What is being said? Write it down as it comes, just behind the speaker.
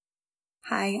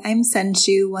Hi, I'm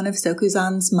Senshu, one of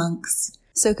Sokuzan's monks.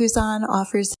 Sokuzan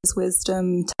offers his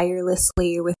wisdom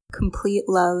tirelessly with complete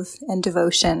love and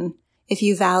devotion. If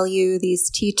you value these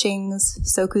teachings,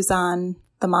 Sokuzan,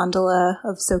 the mandala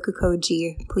of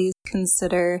Sokukoji, please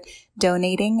consider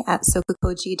donating at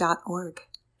sokukoji.org.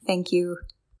 Thank you.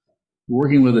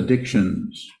 Working with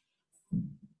addictions,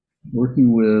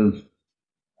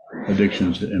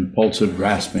 impulsive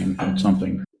grasping at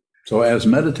something. So as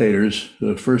meditators,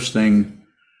 the first thing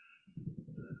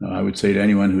I would say to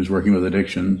anyone who's working with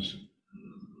addictions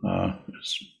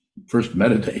is first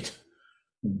meditate.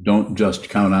 Don't just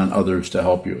count on others to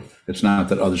help you. It's not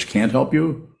that others can't help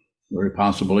you. Very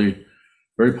possibly,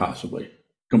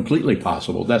 completely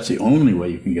possible. That's the only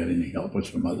way you can get any help is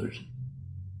from others.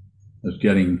 Is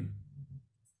getting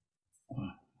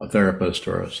a therapist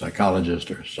or a psychologist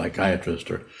or a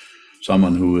psychiatrist or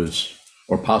someone who is,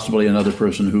 or possibly another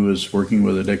person who is working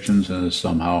with addictions and has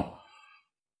somehow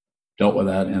dealt with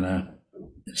that in a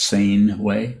sane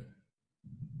way.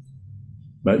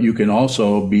 But you can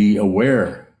also be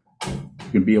aware.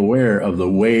 You can be aware of the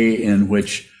way in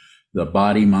which the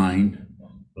body-mind,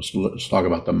 let's talk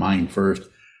about the mind first,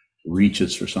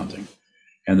 reaches for something.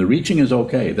 And the reaching is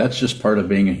okay. That's just part of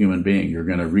being a human being. You're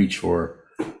going to reach for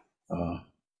a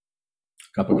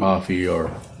cup of coffee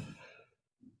or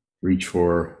reach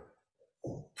for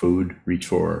food, reach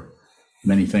for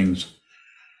many things.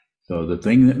 So the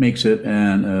thing that makes it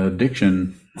an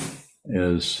addiction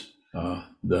is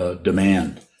the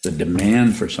demand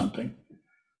for something.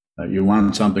 You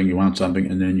want something,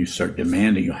 and then you start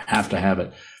demanding, you have to have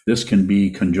it. This can be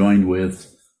conjoined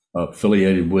with,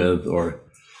 affiliated with, or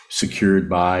secured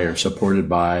by, or supported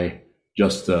by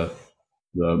just the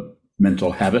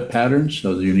mental habit patterns.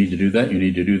 So you need to do that, you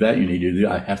need to do that, you need to do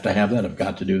that. I have to have that, I've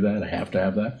got to do that, I have to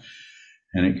have that.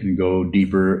 And it can go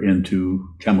deeper into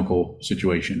chemical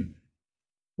situation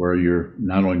where you're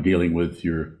not only dealing with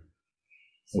your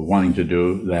wanting to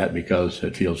do that because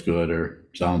it feels good or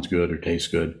sounds good or tastes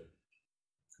good,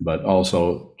 but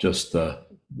also just the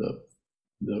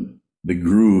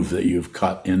groove that you've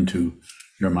cut into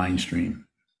your mind stream,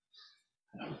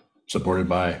 supported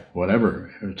by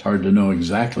whatever. It's hard to know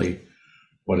exactly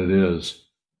what it is.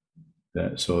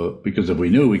 Because if we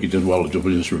knew, we could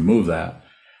just remove that.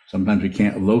 Sometimes we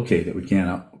can't locate it. We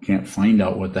can't find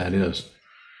out what that is.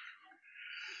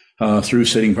 Through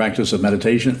sitting practice of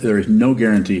meditation, there is no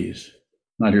guarantees.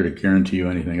 I'm not here to guarantee you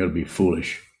anything. It would be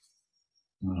foolish.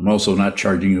 I'm also not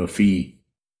charging you a fee.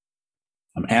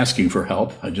 I'm asking for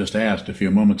help. I just asked a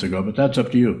few moments ago, but that's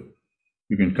up to you.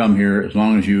 You can come here as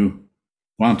long as you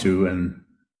want to and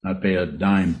not pay a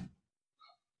dime.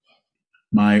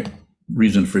 My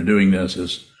reason for doing this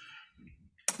is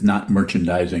not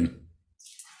merchandising.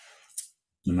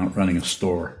 I'm not running a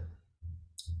store.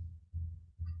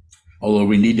 Although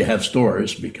we need to have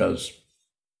stores because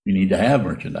we need to have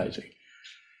merchandising.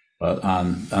 But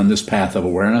on this path of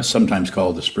awareness, sometimes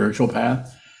called the spiritual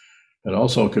path, it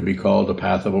also could be called the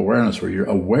path of awareness, where you're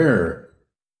aware,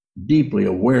 deeply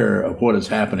aware of what is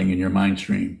happening in your mind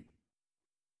stream,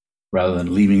 rather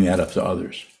than leaving that up to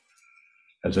others.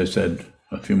 As I said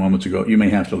a few moments ago, you may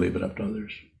have to leave it up to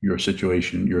others. Your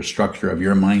situation, your structure of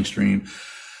your mind stream,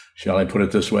 shall I put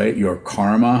it this way? Your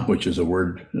karma, which is a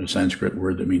Sanskrit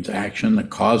word that means action, the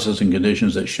causes and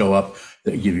conditions that show up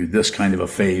that give you this kind of a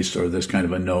face, or this kind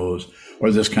of a nose,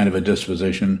 or this kind of a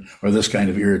disposition, or this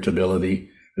kind of irritability,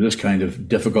 or this kind of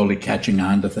difficulty catching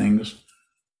on to things,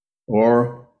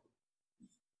 or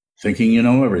thinking you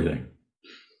know everything.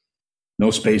 No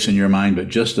space in your mind, but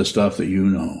just the stuff that you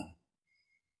know.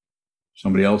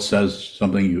 Somebody else says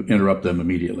something, you interrupt them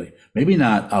immediately. Maybe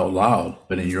not out loud,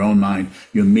 but in your own mind,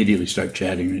 you immediately start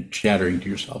chattering to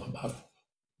yourself about it.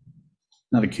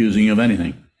 Not accusing you of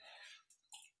anything.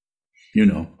 You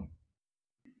know.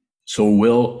 So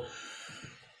will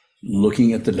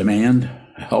looking at the demand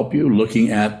help you? Looking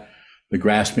at the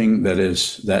grasping that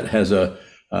has a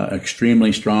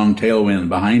extremely strong tailwind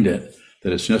behind it,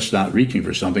 that it's just not reaching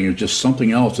for something, it's just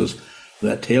something else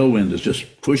that tailwind is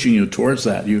just pushing you towards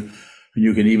that. You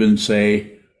might even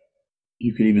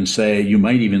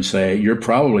say, you're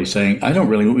probably saying, I don't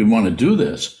really want to do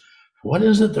this. What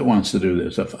is it that wants to do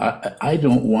this? If I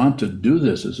don't want to do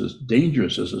this, this is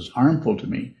dangerous, this is harmful to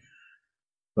me.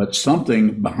 But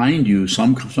something behind you,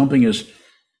 something is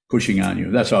pushing on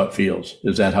you. That's how it feels.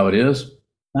 Is that how it is?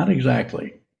 Not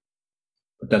exactly.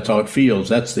 But that's how it feels.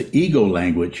 That's the ego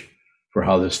language for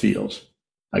how this feels.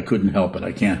 I couldn't help it.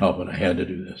 I can't help it. I had to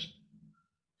do this.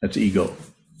 That's ego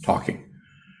talking.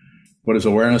 What does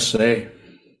awareness say?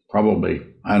 Probably,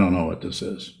 I don't know what this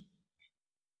is.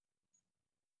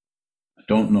 I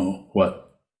don't know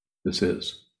what this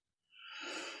is.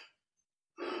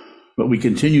 But we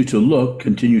continue to look,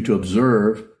 continue to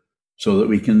observe, so that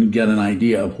we can get an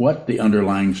idea of what the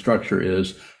underlying structure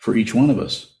is for each one of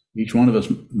us. Each one of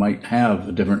us might have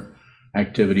a different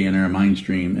activity in our mind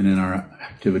stream and in our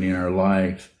activity in our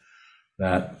life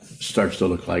that starts to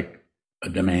look like a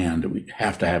demand. We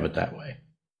have to have it that way.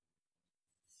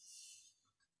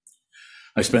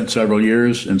 I spent several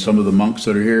years, and some of the monks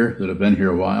that are here, that have been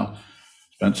here a while,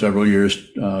 spent several years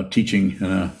teaching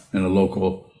in a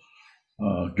local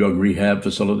drug rehab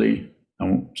facility. I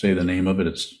won't say the name of it.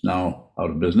 It's now out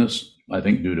of business, I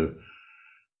think, due to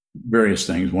various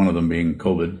things, one of them being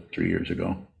COVID 3 years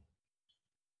ago.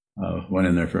 Went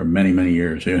in there for many, many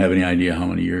years. Do you have any idea how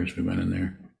many years we went in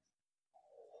there?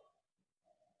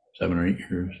 7 or 8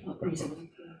 years.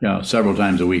 Yeah, several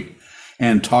times a week.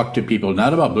 And talked to people,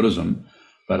 not about Buddhism,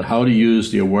 but how to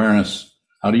use the awareness,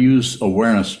 how to use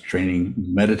awareness training,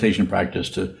 meditation practice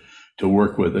to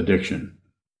work with addiction.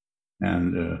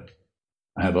 And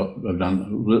I've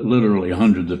done literally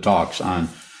hundreds of talks on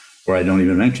where I don't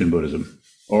even mention Buddhism,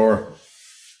 or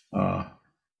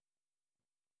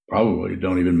probably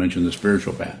don't even mention the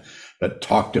spiritual path, but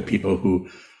talk to people who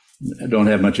don't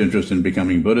have much interest in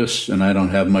becoming Buddhists, and I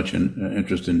don't have much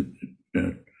interest in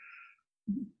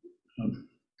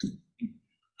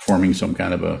forming some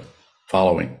kind of a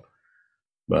following.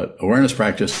 But awareness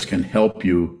practice can help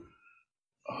you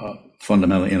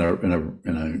fundamentally in a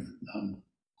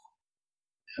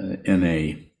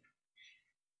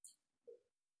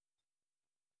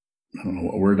I don't know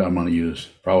what word I'm going to use,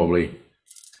 probably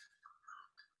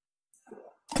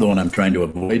the one I'm trying to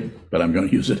avoid, but I'm going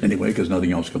to use it anyway because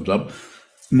nothing else comes up.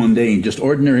 Mundane, just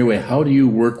ordinary way. How do you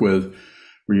work with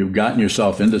where you've gotten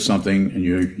yourself into something and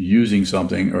you're using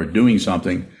something or doing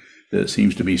something that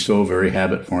seems to be so very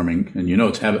habit forming? And you know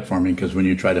it's habit forming because when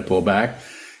you try to pull back,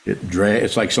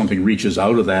 it's like something reaches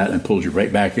out of that and pulls you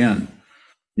right back in.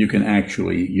 You can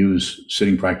actually use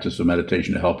sitting practice of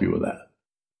meditation to help you with that.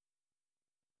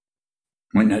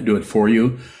 Might not do it for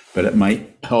you, but it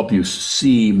might help you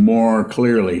see more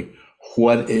clearly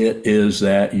what it is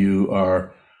that you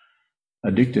are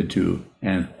addicted to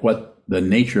and what the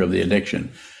nature of the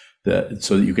addiction,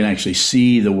 so that you can actually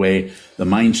see the way the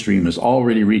mind stream is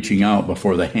already reaching out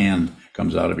before the hand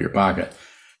comes out of your pocket.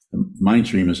 The mind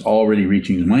stream is already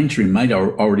reaching. The mind stream might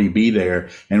already be there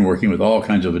and working with all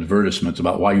kinds of advertisements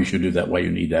about why you should do that, why you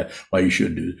need that, why you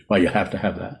should do, why you have to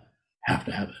have that. Have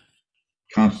to have it.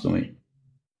 Constantly.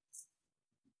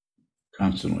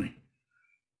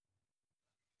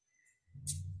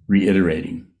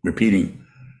 Reiterating, repeating,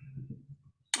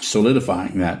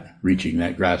 solidifying that, reaching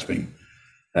that, grasping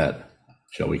that,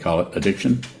 shall we call it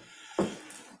addiction?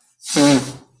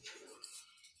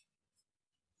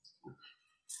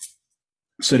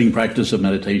 Sitting practice of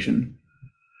meditation,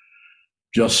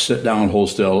 just sit down, hold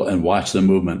still, and watch the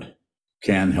movement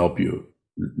can help you.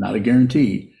 Not a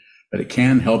guarantee, but it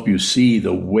can help you see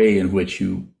the way in which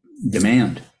you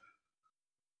demand.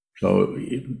 So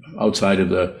outside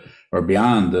of or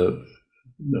beyond the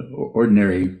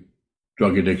ordinary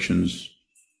drug addictions,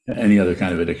 any other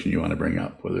kind of addiction you want to bring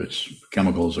up, whether it's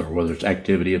chemicals or whether it's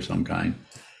activity of some kind.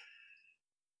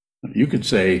 You could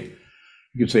say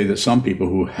that some people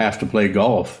who have to play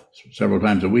golf several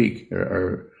times a week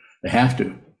they have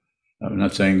to. I'm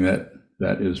not saying that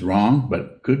is wrong, but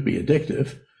it could be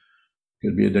addictive. It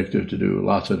could be addictive to do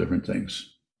lots of different things.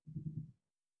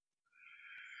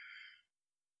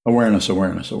 Awareness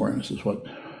is what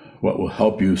will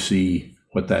help you see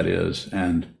what that is,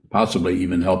 and possibly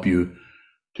even help you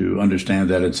to understand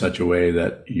that in such a way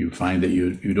that you find that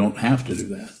you don't have to do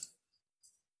that.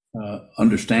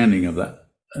 Understanding of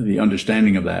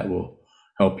that will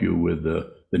help you with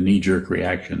the knee-jerk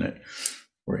reaction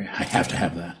where I have to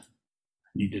have that,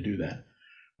 I need to do that,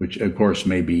 which of course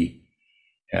may be,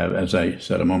 as I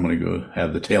said a moment ago,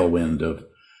 have the tailwind of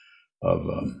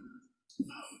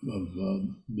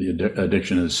the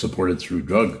addiction is supported through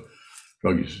drug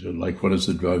use. Like, what is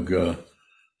the drug that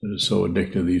is so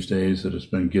addictive these days that it's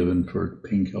been given for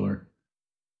painkiller?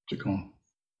 What's it called?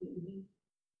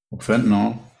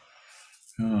 Fentanyl.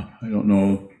 I don't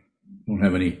know. Don't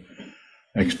have any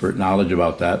expert knowledge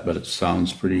about that, but it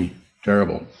sounds pretty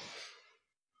terrible.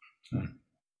 Are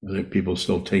there people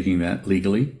still taking that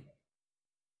legally?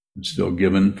 It's still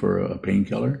given for a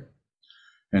painkiller,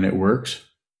 and it works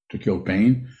to kill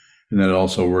pain, and then it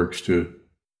also works to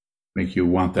make you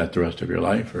want that the rest of your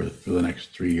life or for the next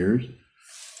 3 years.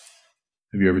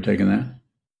 Have you ever taken that?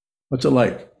 What's it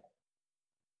like?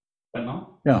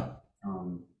 Fentanyl? Yeah.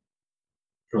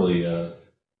 Really a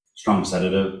strong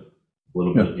sedative, a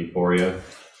little bit of euphoria.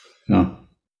 Yeah.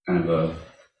 Kind of a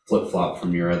flip-flop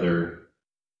from your other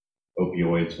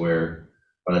opioids where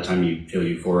By the time you feel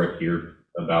euphoric, you're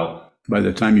about. By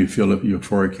the time you feel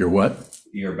euphoric, you're what?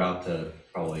 You're about to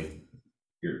probably,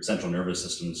 your central nervous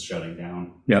system's shutting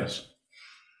down. Yes.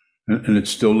 And it's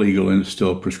still legal and it's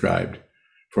still prescribed.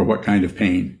 For what kind of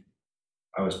pain?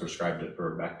 I was prescribed it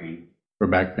for back pain. For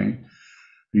back pain.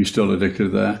 Are you still addicted to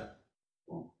that?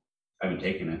 Well, I haven't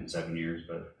taken it in 7 years,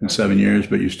 but. In 7 years,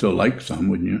 but you still like some,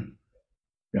 wouldn't you?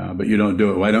 Yeah, but you don't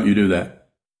do it. Why don't you do that?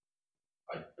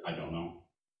 I don't know.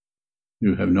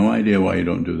 You have no idea why you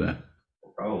don't do that.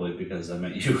 Probably because I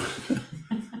met you.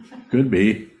 Could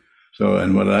be. So,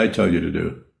 and what did I tell you to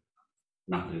do?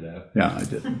 Not do that. Yeah, I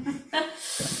did. Yeah.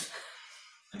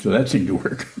 So that seemed to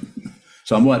work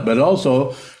somewhat, but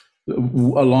also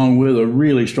along with a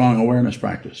really strong awareness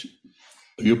practice.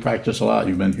 You practice a lot.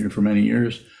 You've been here for many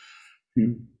years.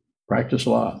 You practice a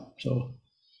lot. So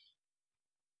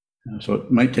it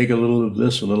might take a little of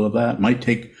this, a little of that. It might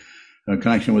take a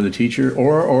connection with a teacher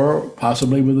or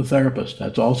possibly with a therapist.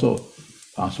 That's also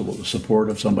possible. The support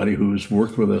of somebody who's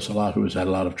worked with us a lot, who's had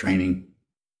a lot of training.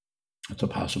 That's a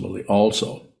possibility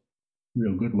also.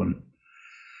 Real good one.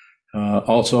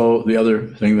 Also, the other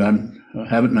thing that I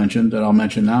haven't mentioned that I'll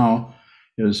mention now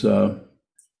is the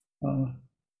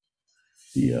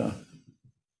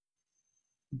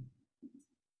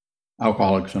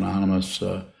Alcoholics Anonymous.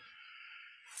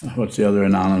 What's the other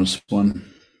anonymous one?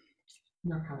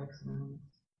 Narcotics Anonymous,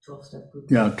 12-step group.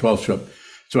 Yeah, 12-step.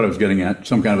 That's what I was getting at.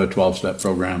 Some kind of a 12-step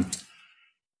program.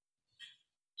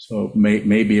 So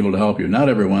may be able to help you. Not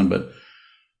everyone, but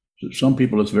some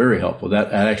people it's very helpful.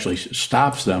 That actually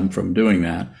stops them from doing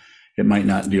that. It might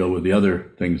not deal with the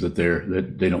other things that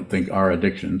they don't think are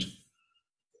addictions.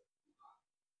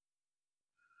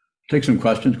 Take some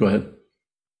questions. Go ahead.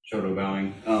 Shoto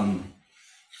bowing.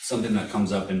 Something that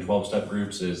comes up in 12-step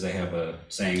groups is they have a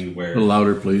saying where. A little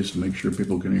louder, please, to make sure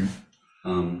people can hear.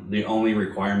 The only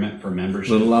requirement for membership.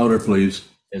 A little louder, please.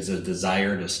 Is a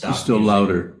desire to stop. Still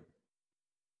louder.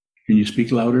 Can you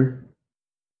speak louder?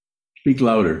 Speak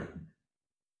louder.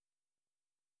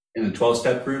 In the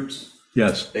 12-step groups,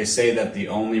 yes, they say that the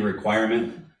only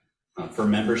requirement for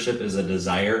membership is a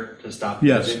desire to stop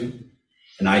using.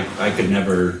 And I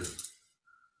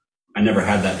never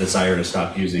had that desire to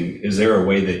stop using. Is there a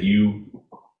way that you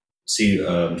see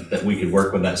that we could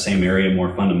work with that same area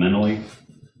more fundamentally?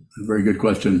 Very good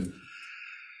question.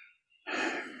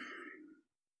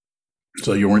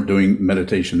 So you weren't doing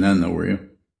meditation then, though, were you?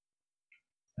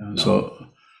 No. So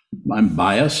I'm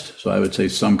biased, so I would say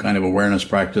some kind of awareness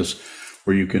practice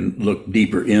where you can look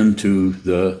deeper into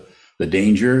the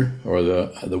danger or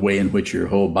the way in which your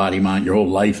whole body, mind, your whole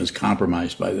life is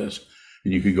compromised by this.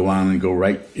 And you could go on and go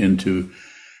right into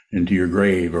your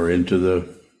grave or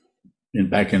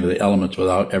back into the elements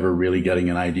without ever really getting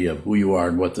an idea of who you are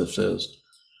and what this is.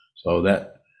 So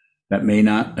that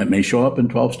may show up in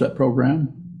 12-step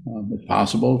program. It's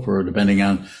possible depending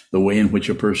on the way in which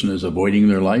a person is avoiding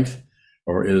their life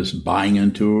or is buying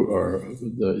into or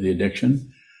the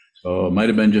addiction. So it might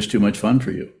have been just too much fun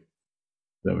for you.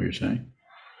 Is that what you're saying?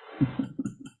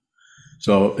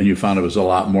 So, and you found it was a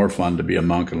lot more fun to be a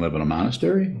monk and live in a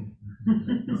monastery?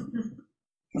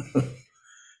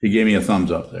 He gave me a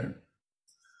thumbs up there.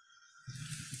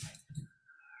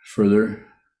 Further?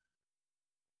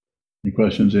 Any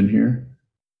questions in here?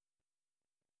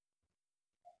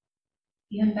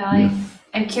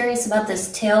 I'm curious about this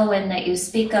tailwind that you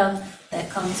speak of that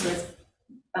comes with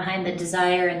behind the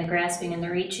desire and the grasping and the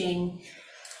reaching.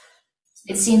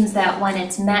 It seems that when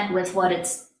it's met with what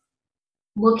it's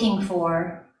looking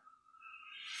for,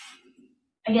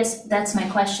 I guess that's my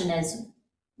question is,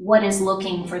 what is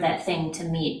looking for that thing to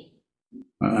meet?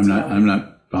 I'm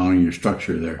not following your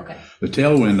structure there. Okay. The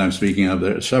tailwind I'm speaking of,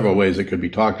 there are several ways it could be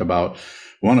talked about.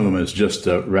 One of them is just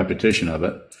a repetition of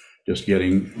it.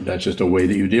 That's just a way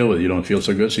that you deal with it. You don't feel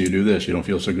so good, so you do this. You don't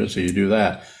feel so good, so you do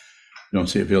that. You don't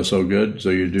see it feel so good, so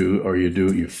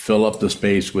you fill up the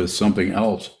space with something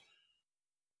else.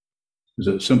 Is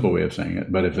a simple way of saying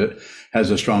it. But if it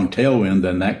has a strong tailwind,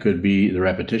 then that could be the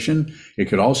repetition. It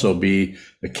could also be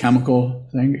the chemical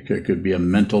thing. It could be a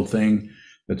mental thing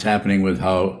that's happening with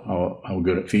how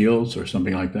good it feels or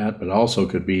something like that. But it also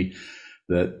could be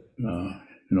that,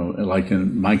 like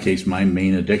in my case, my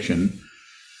main addiction,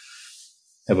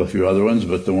 I have a few other ones,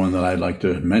 but the one that I'd like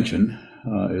to mention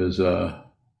is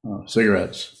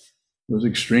cigarettes. It was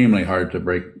extremely hard to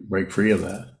break free of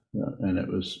that. And it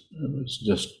was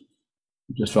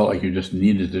just felt like you just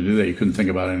needed to do that. You couldn't think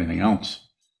about anything else.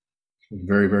 It was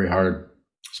very, very hard.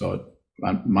 So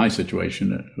my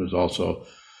situation, it was also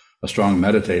a strong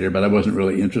meditator, but I wasn't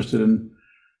really interested in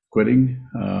quitting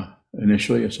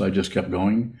initially. So I just kept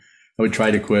going. I would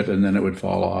try to quit and then it would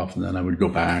fall off and then I would go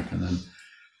back and then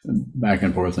back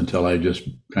and forth until I just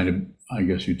kind of, I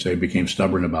guess you'd say, became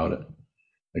stubborn about it.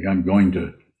 Like, I'm going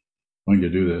to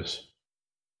do this.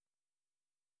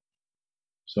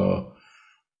 So,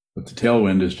 but the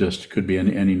tailwind is just, could be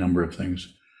any number of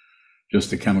things. Just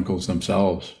the chemicals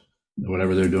themselves,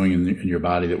 whatever they're doing in your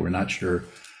body that we're not sure,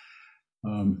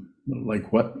 like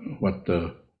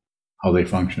how they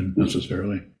function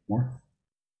necessarily. More?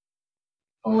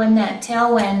 Well, when that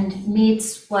tailwind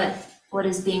meets what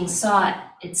is being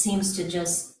sought, it seems to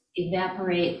just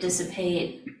evaporate,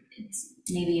 dissipate.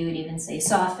 Maybe you would even say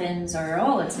softens, or,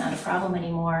 oh, it's not a problem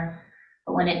anymore.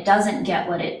 But when it doesn't get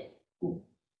what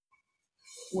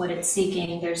it's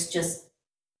seeking, there's just,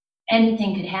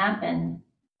 anything could happen.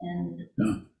 And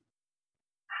yeah.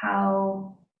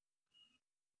 How?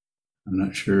 I'm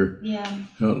not sure. Yeah.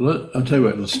 So I'll tell you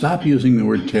what, let's stop using the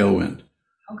word tailwind.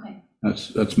 Okay. I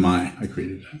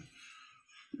created that.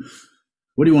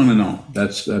 What do you want to know?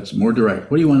 That's more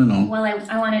direct. What do you want to know? Well,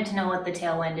 I wanted to know what the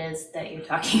tailwind is that you're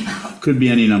talking about. Could be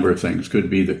any number of things. Could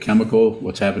be the chemical,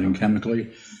 what's happening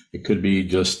chemically. It could be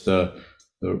just the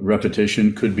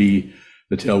repetition. Could be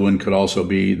the tailwind. Could also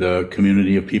be the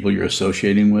community of people you're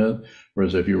associating with.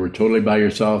 Whereas if you were totally by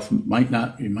yourself, you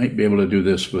might be able to do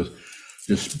this with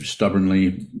just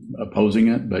stubbornly opposing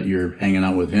it, but you're hanging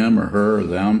out with him or her or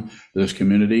them, this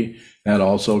community, that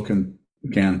also can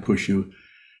push you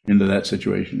into that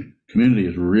situation. Community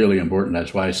is really important.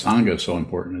 That's why Sangha is so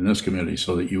important in this community,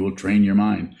 so that you will train your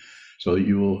mind, so that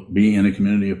you will be in a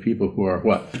community of people who are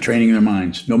what? Training their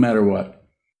minds, no matter what.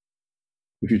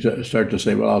 If you start to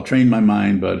say, well, I'll train my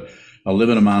mind, but I'll live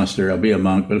in a monastery, I'll be a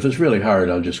monk, but if it's really hard,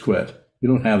 I'll just quit. You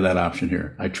don't have that option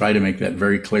here. I try to make that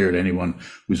very clear to anyone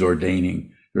who's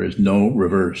ordaining. There is no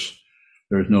reverse.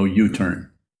 There is no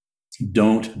U-turn.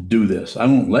 Don't do this. I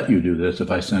won't let you do this if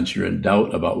I sense you're in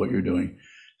doubt about what you're doing.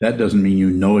 That doesn't mean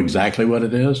you know exactly what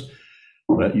it is,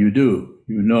 but you do.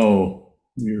 You know,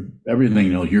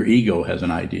 everything knows. Your ego has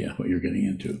an idea what you're getting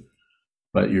into,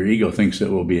 but your ego thinks it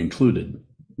will be included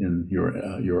in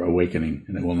your awakening,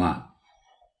 and it will not.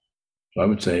 So I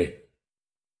would say,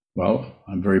 well,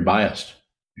 I'm very biased.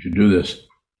 You should do this.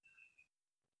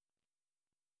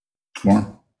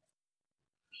 More?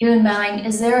 Yun Bang,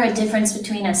 is there a difference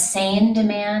between a sane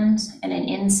demand and an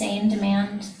insane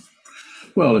demand?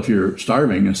 Well, if you're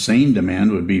starving, a sane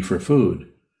demand would be for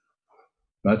food.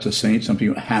 That's something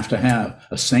you have to have.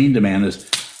 A sane demand is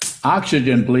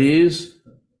oxygen, please.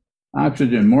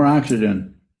 Oxygen, more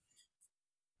oxygen.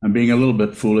 I'm being a little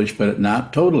bit foolish, but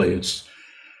not totally.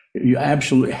 You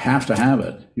absolutely have to have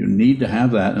it. You need to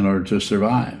have that in order to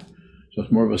survive. So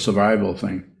it's more of a survival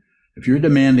thing. If you're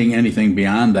demanding anything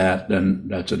beyond that, then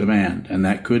that's a demand. And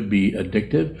that could be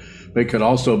addictive, but it could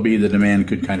also be the demand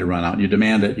could kind of run out. You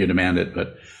demand it,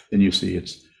 but then you see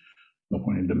it's no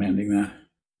point in demanding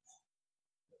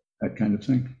that kind of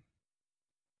thing.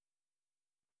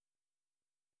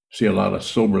 See a lot of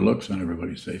sober looks on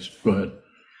everybody's face. Go ahead.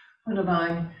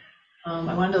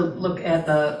 I wanted to look at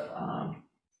the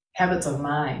habits of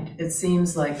mind. It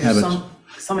seems like there's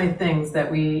so many things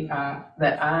that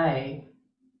I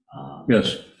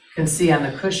yes, can see on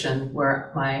the cushion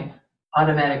where my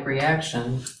automatic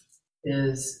reaction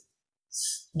is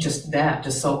just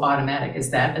so automatic.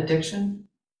 Is that addiction?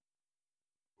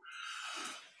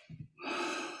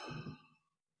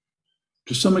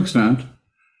 to some extent.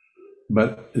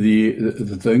 But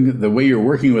the way you're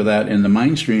working with that in the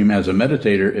mind stream as a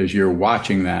meditator is you're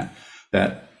watching that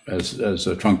as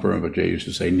Trungpa Rinpoche used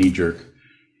to say, knee jerk.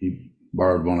 He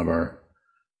borrowed one of our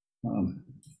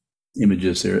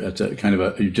images there. It's a kind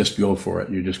of you just go for it.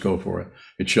 You just go for it.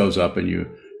 It shows up and you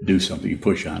do something. You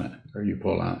push on it or you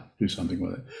pull on it. Do something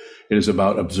with it. It is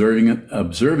about observing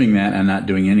that and not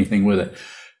doing anything with it.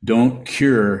 Don't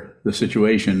cure the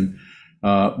situation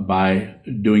by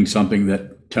doing something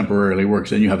that temporarily works.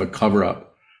 Then you have a cover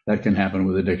up. That can happen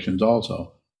with addictions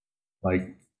also,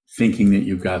 like thinking that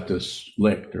you've got this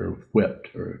licked or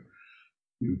whipped or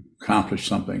you accomplished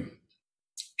something.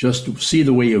 Just to see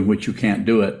the way in which you can't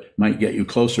do it might get you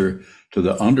closer to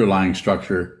the underlying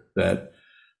structure that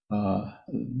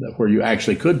where you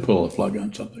actually could pull a plug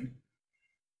on something.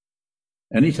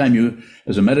 Anytime you,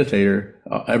 as a meditator,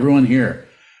 everyone here,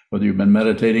 whether you've been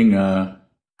meditating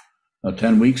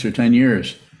 10 weeks or 10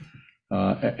 years,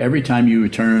 every time you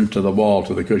return to the wall,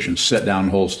 to the cushion, sit down,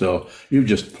 hold still, you've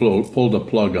just pulled a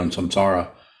plug on samsara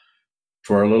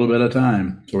for a little bit of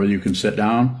time, so where you can sit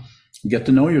down and get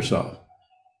to know yourself.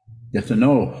 Get to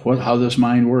know how this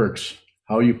mind works,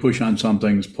 how you push on some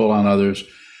things, pull on others,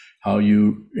 how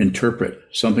you interpret.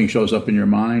 Something shows up in your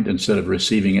mind instead of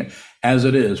receiving it as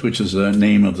it is, which is the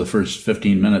name of the first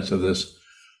 15 minutes of this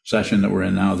session that we're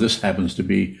in now. This happens to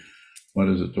be what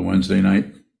is it, the Wednesday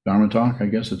night Dharma talk, I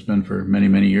guess it's been for many,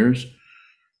 many years,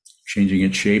 changing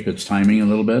its shape, its timing a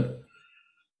little bit.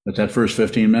 But that first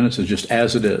 15 minutes is just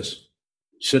as it is.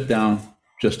 Sit down,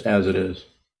 just as it is.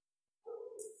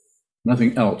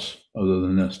 Nothing else other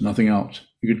than this, nothing else.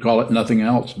 You could call it nothing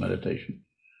else meditation.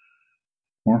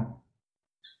 More?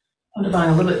 I'm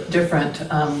a little bit different.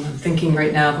 Thinking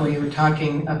right now when you were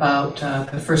talking about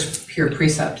the first pure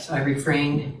precepts, I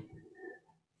refrain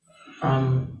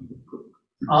from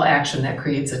all action that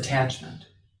creates attachment.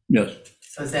 Yes.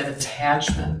 So is that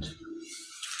attachment?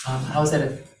 How is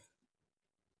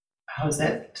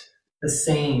that the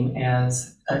same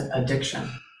as addiction?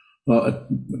 Well,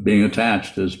 being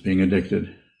attached is being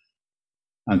addicted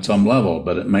on some level,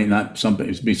 but it might not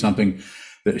be something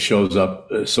that shows up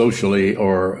socially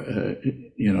or,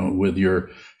 with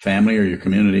your family or your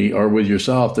community or with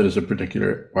yourself that is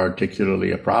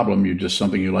particularly a problem. You just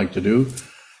something you like to do.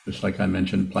 Just like I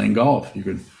mentioned, playing golf.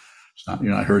 You're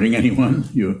not hurting anyone.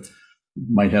 You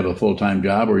might have a full-time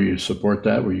job where you support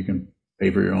that, where you can pay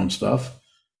for your own stuff,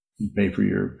 you pay for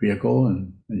your vehicle,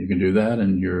 and you can do that.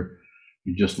 And you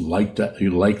just like that.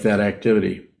 You like that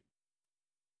activity.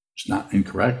 It's not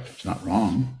incorrect. It's not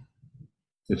wrong.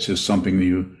 It's just something that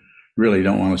you really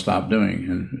don't want to stop doing.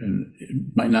 And you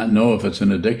might not know if it's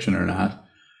an addiction or not,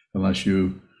 unless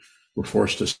you were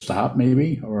forced to stop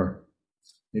maybe, or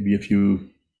maybe if you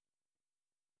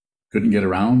couldn't get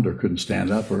around or couldn't stand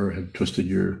up or had twisted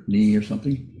your knee or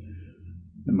something,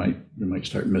 you might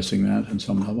start missing that on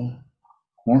some level.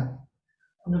 More?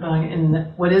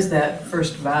 And what is that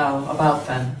first vow about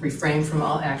then? Refrain from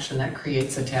all action that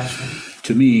creates attachment.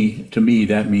 To me,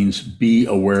 that means be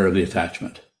aware of the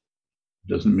attachment.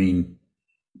 It doesn't mean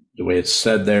the way it's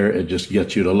said there. It just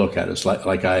gets you to look at it. It's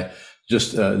like I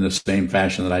just in the same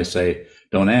fashion that I say,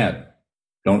 don't add,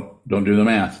 don't do the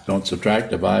math, don't subtract,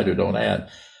 divide, or don't add.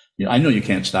 I know you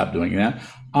can't stop doing that.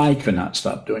 I cannot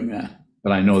stop doing that.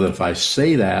 But I know that if I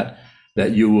say that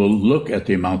you will look at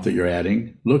the amount that you're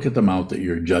adding, look at the amount that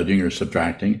you're judging or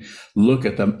subtracting, look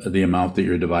at the amount that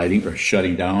you're dividing or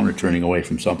shutting down or turning away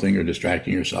from something or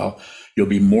distracting yourself. You'll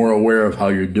be more aware of how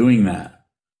you're doing that.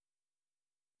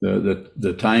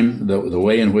 The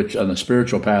way in which, on the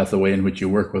spiritual path, the way in which you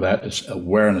work with that is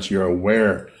awareness. You're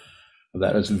aware of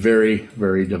that. It's very,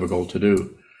 very difficult to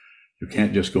do. You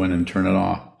can't just go in and turn it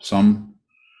off. Some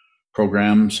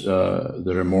programs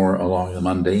that are more along the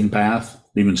mundane path,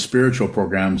 even spiritual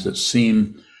programs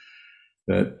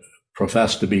that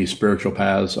profess to be spiritual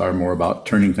paths, are more about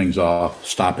turning things off,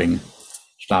 stopping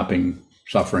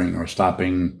suffering, or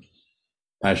stopping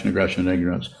passion, aggression, and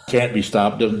ignorance. Can't be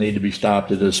stopped, doesn't need to be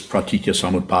stopped. It is pratitya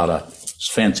samutpada. It's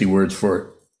fancy words for it.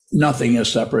 Nothing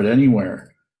is separate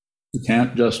anywhere. You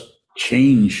can't just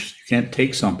change, you can't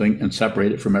take something and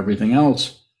separate it from everything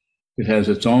else. It has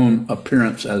its own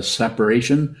appearance as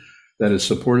separation that is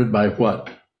supported by what?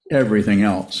 Everything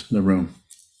else in the room.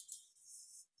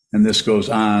 And this goes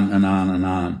on and on and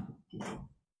on.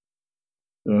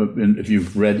 And if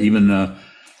you've read even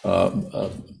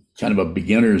kind of a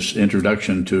beginner's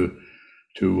introduction to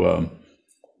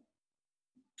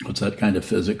what's that kind of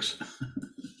physics?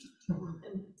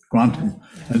 Quantum.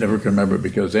 I never can remember,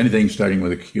 because anything starting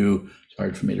with a Q, it's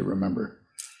hard for me to remember.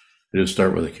 It does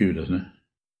start with a Q, doesn't it?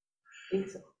 I think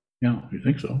so. Yeah, you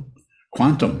think so?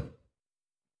 Quantum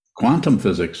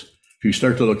physics. If you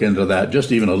start to look into that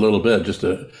just even a little bit, just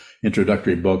an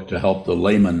introductory book to help the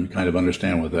layman kind of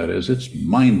understand what that is, it's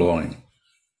mind-blowing,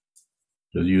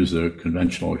 to use the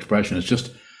conventional expression.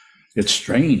 It's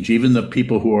strange. Even the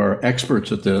people who are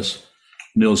experts at this,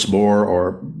 Niels Bohr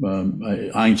or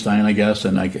Einstein, I guess,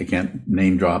 and I can't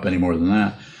name drop any more than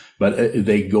that, but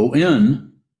they go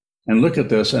in and look at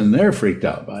this and they're freaked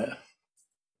out by it.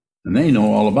 And they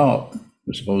know all about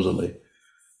it, supposedly.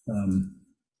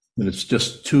 But it's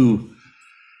just too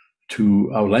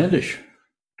outlandish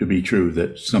to be true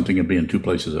that something can be in two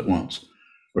places at once,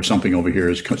 or something over here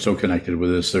is so connected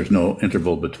with this, there's no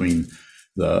interval between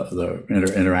the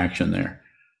interaction there.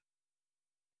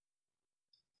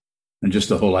 And just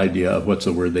the whole idea of, what's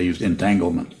the word they used,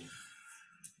 entanglement.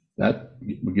 That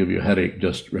will give you a headache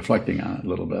just reflecting on it a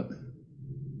little bit.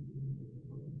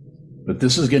 But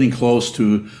this is getting close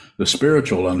to the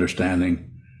spiritual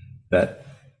understanding that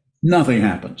nothing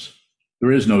happens.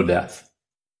 There is no death.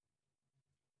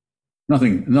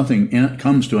 Nothing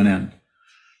comes to an end,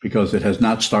 because it has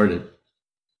not started.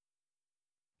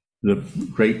 The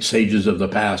great sages of the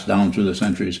past, down through the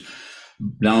centuries,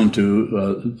 down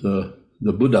to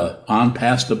the Buddha, on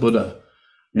past the Buddha,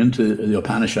 into the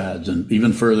Upanishads, and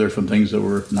even further from things that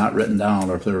were not written down,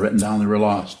 or if they were written down, they were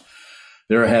lost.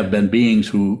 There have been beings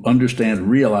who understand,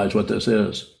 realize what this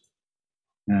is.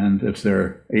 And if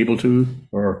they're able to,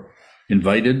 or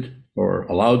invited, or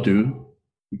allowed to,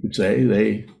 you could say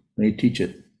they teach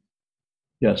it.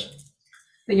 Yes.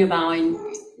 When you're bowing,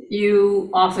 you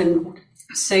often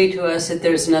say to us that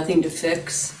there's nothing to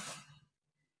fix.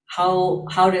 How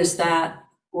does that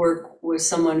work with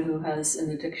someone who has an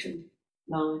addiction?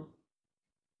 Bowing.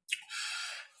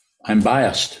 I'm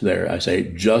biased there. I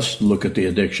say, just look at the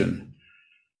addiction.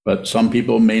 But some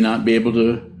people may not be able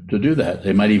to do that.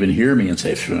 They might even hear me and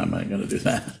say, sure, I'm not going to do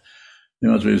that. They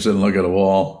must be sit and look at a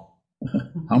wall.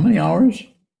 How many hours?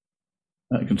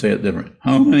 I can say it different.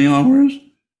 How many hours?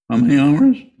 How many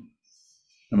hours?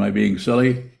 Am I being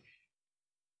silly?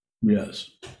 Yes.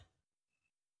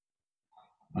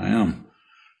 I am.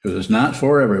 Because it's not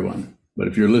for everyone. But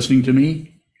if you're listening to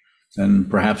me, then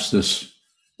perhaps this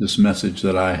message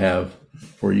that I have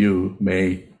for you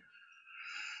may,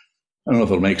 I don't know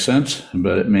if it'll make sense,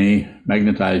 but it may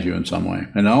magnetize you in some way.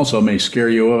 And also may scare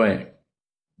you away.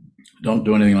 Don't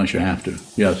do anything unless you have to.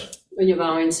 Yes. When you're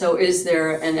bowing, so is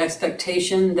there an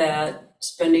expectation that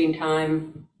spending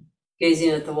time gazing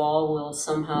at the wall will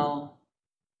somehow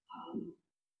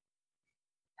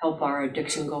help our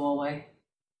addiction go away?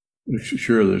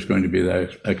 Sure, there's going to be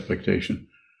that expectation.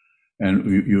 And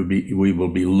we will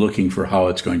be looking for how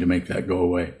it's going to make that go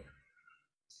away.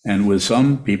 And with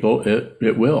some people,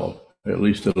 it will. At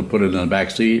least it'll put it in the back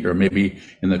seat, or maybe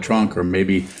in the trunk, or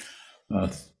maybe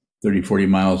 30, 40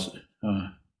 miles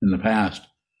in the past.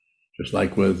 Just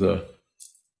like with, what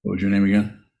was your name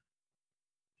again?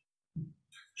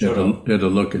 You had to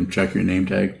look and check your name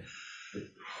tag.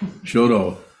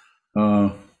 Shoto.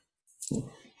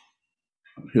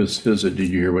 Did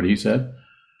you hear what he said?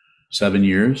 7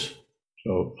 years.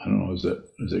 So I don't know, is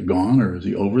it gone, or is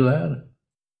he over that?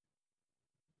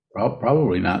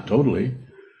 Probably not totally.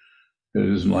 It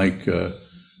isn't like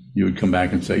you would come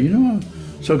back and say,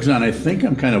 Sokuzan, I think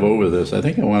I'm kind of over this. I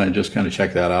think I want to just kind of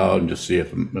check that out and just see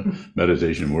if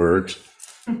meditation works.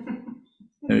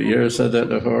 Have you ever said that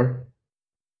before?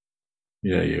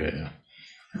 Yeah.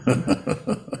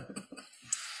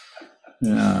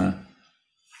 Yeah.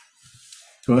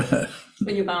 Go ahead.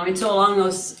 When you're bowing, so along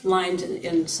those lines,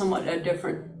 in somewhat a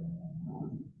different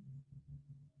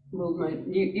movement,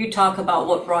 you talk about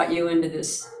what brought you into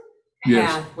this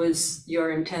path was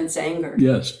your intense anger.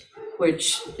 Yes.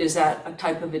 Which, is that a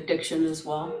type of addiction as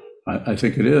well? I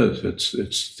think it is.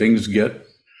 It's things get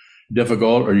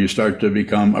difficult, or you start to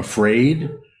become afraid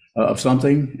of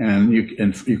something, and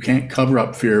you can't cover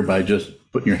up fear by just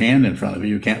putting your hand in front of you.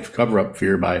 You can't cover up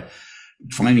fear by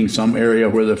finding some area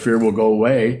where the fear will go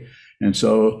away. And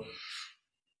so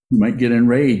you might get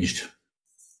enraged.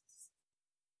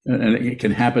 And it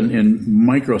can happen in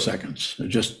microseconds.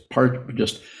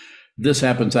 Just this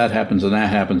happens, that happens, and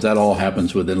that happens. That all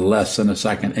happens within less than a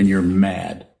second, and you're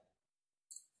mad.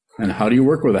 And how do you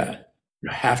work with that?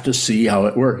 You have to see how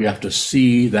it works. You have to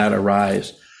see that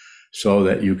arise so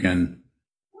that you can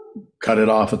cut it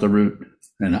off at the root.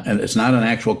 And it's not an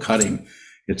actual cutting.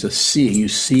 It's a seeing. You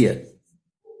see it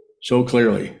so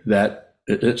clearly that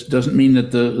it doesn't mean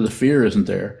that the fear isn't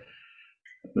there,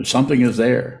 but something is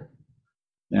there.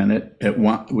 And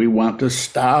we want to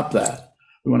stop that.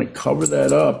 We want to cover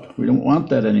that up. We don't want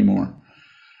that anymore.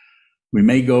 We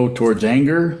may go towards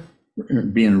anger,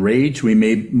 be enraged. We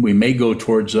may go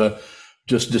towards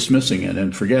just dismissing it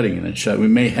and forgetting it. And we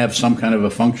may have some kind of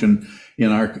a function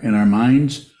in our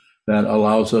minds that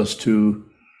allows us to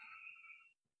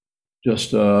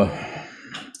just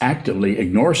actively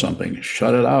ignore something,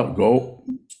 shut it out, go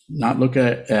not look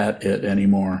at it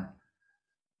anymore.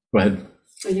 Go ahead.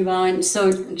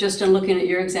 So just in looking at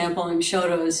your example in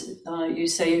Shoto's, you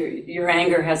say your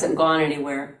anger hasn't gone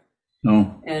anywhere.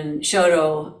 No. And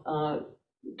Shoto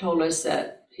told us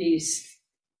that he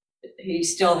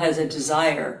still has a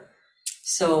desire.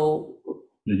 So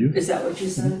did you? Is that what you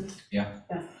said? Yeah.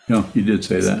 No, you did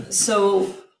say that.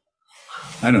 So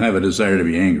I don't have a desire to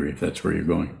be angry, if that's where you're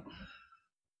going.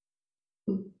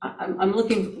 I'm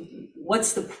looking,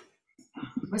 what's the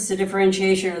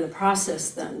differentiation or the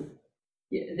process then?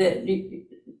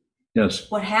 Yes.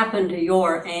 What happened to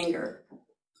your anger?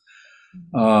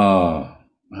 I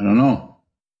don't know.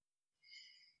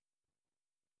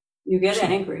 You get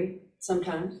angry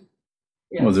sometimes.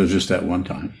 Yes. Well, there's just that one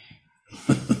time.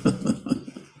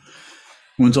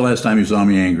 When's the last time you saw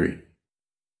me angry?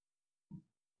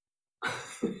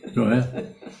 Go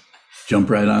ahead. Jump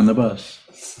right on the bus.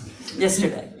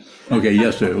 Yesterday. Okay,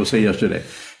 yesterday. We'll say yesterday.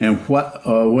 And what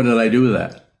did I do with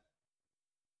that?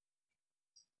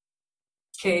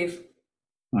 Cave.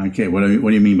 Okay, what do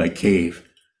you mean by cave?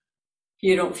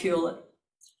 You don't fuel it.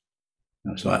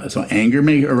 So anger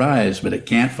may arise, but it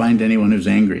can't find anyone who's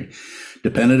angry.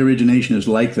 Dependent origination is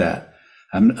like that.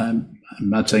 I'm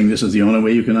not saying this is the only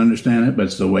way you can understand it, but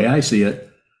it's the way I see it.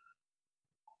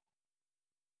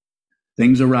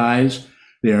 Things arise.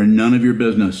 They are none of your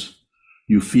business.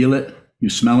 You feel it, you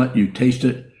smell it, you taste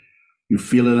it, you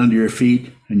feel it under your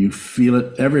feet, and you feel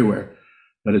it everywhere.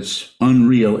 But it's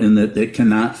unreal in that it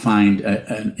cannot find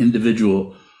an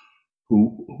individual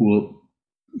who will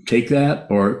take that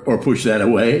or push that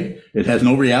away. It has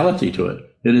no reality to it.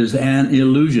 It is an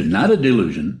illusion, not a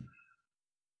delusion.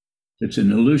 It's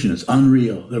an illusion. It's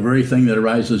unreal. The very thing that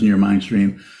arises in your mind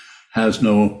stream has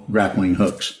no grappling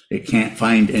hooks. It can't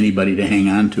find anybody to hang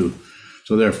on to.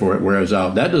 So therefore it wears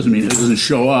out. That doesn't mean it doesn't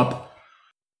show up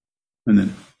and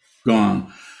then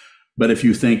gone. But if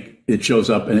you think it shows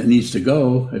up and it needs to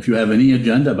go, if you have any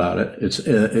agenda about it,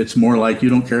 it's more like you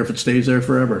don't care if it stays there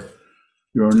forever.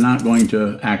 You're not going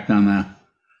to act on that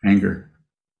anger.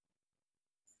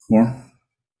 More?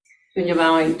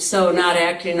 So not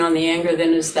acting on the anger,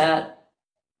 then is that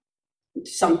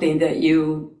something that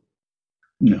you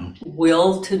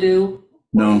will to do?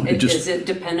 No. Is it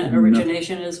dependent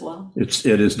origination as well? It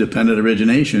is dependent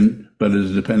origination, but it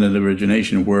is dependent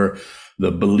origination where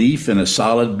the belief in a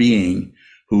solid being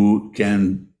who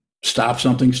can stop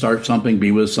something, start something,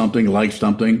 be with something, like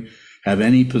something, have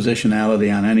any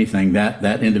positionality on anything,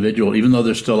 that individual, even though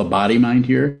there's still a body mind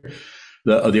here,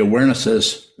 the awareness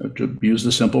is, to use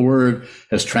the simple word,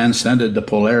 has transcended the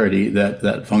polarity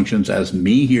that functions as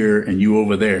me here and you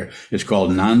over there. It's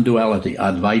called non-duality,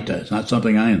 Advaita. It's not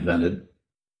something I invented.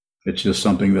 It's just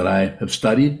something that I have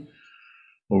studied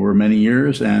over many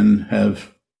years and am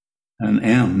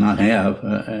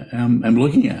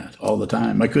looking at all the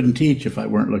time. I couldn't teach if I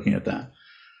weren't looking at that.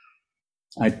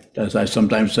 As I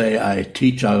sometimes say, I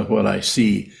teach out of what I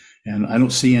see, and I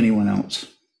don't see anyone else.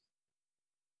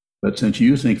 But since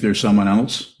you think there's someone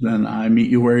else, then I meet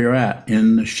you where you're at,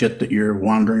 in the shit that you're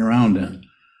wandering around in.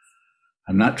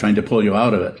 I'm not trying to pull you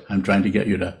out of it. I'm trying to get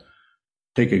you to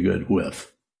take a good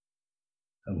whiff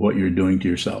of what you're doing to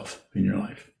yourself in your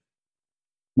life.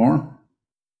 More?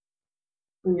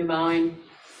 In your mind.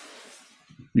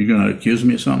 You're going to accuse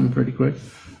me of something pretty quick?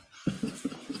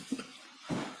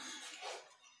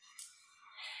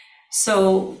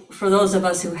 So for those of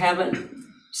us who haven't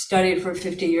studied for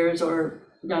 50 years or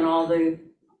done all the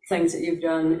things that you've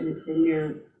done in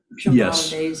your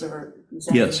Shambhala days or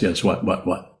Zen. Yes.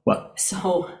 What?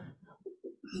 So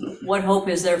what hope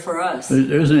is there for us?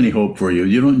 There isn't any hope for you.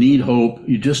 You don't need hope.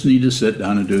 You just need to sit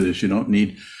down and do this. You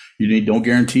need no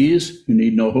guarantees. You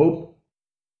need no hope.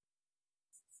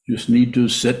 You just need to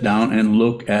sit down and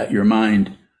look at your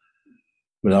mind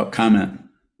without comment.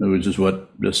 Which is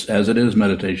just as it is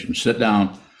meditation. Sit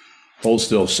down, hold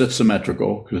still, sit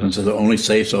symmetrical, because the only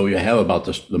say-so you have about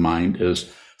the mind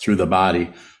is through the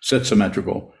body. Sit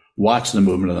symmetrical, watch the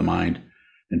movement of the mind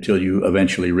until you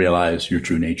eventually realize your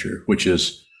true nature, which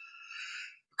is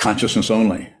consciousness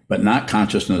only, but not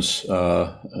consciousness,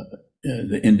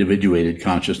 the individuated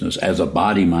consciousness as a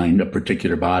body mind, a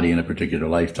particular body in a particular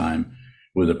lifetime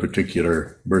with a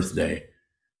particular birthday,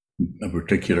 a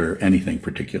particular anything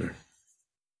particular.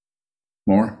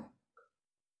 More?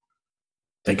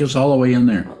 Take us all the way in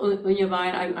there.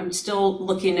 I'm still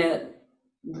looking at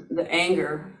the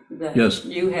anger that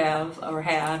you have or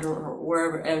had or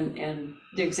wherever, and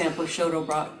the example Shoto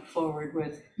brought forward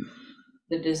with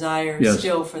the desire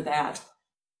still for that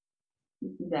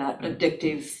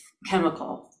addictive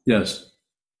chemical. Yes.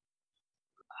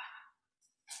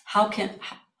 How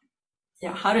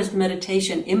does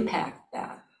meditation impact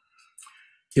that?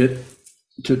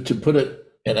 To put it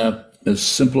in as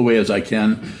simple a way as I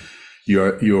can,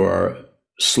 you're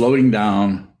slowing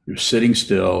down, you're sitting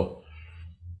still,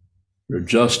 you're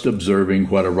just observing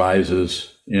what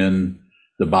arises in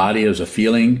the body as a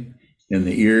feeling, in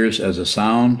the ears as a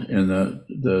sound, in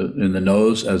the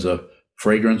nose as a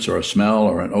fragrance or a smell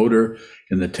or an odor,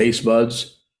 in the taste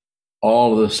buds,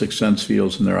 all of the six sense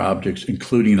fields and their objects,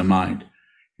 including the mind,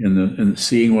 in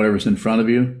seeing whatever's in front of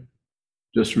you.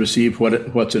 Just receive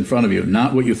what's in front of you,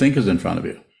 not what you think is in front of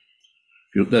you.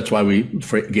 That's why we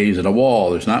gaze at a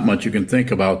wall. There's not much you can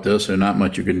think about this, or not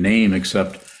much you can name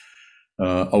except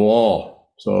a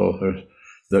wall. So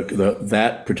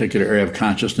that particular area of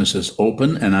consciousness is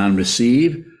open and on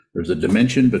receive. There's a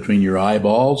dimension between your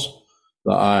eyeballs,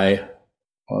 the eye,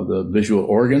 the visual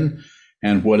organ,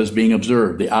 and what is being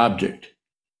observed, the object,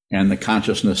 and the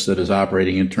consciousness that is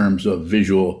operating in terms of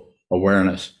visual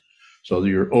awareness. So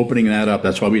you're opening that up.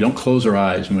 That's why we don't close our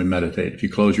eyes when we meditate. If you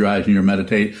close your eyes and you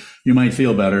meditate, you might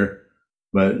feel better,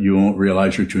 but you won't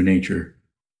realize your true nature.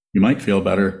 You might feel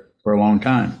better for a long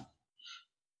time.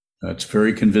 It's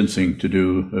very convincing to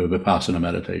do Vipassana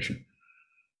meditation.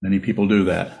 Many people do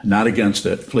that. Not against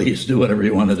it. Please do whatever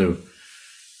you want to do.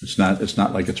 It's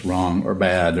not like it's wrong or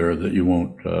bad or that you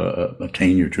won't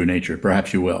attain your true nature.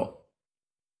 Perhaps you will.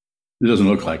 It doesn't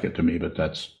look like it to me, but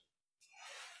that's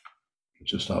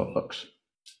just how it looks.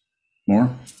 More?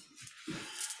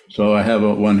 So I have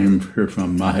one here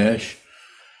from Mahesh.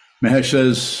 Mahesh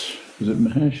says, is it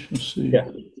Mahesh? Let's see. Yeah,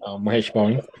 Mahesh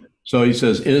Bhawan. So he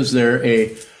says, is there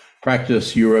a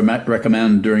practice you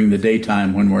recommend during the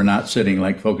daytime when we're not sitting,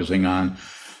 like focusing on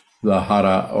the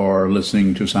hara or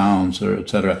listening to sounds, or et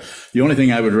cetera? The only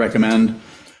thing I would recommend,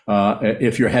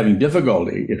 if you're having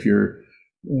difficulty, if you're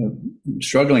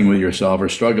struggling with yourself or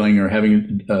struggling or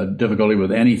having difficulty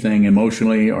with anything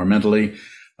emotionally or mentally,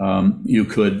 you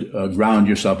could ground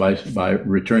yourself by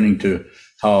returning to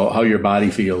how your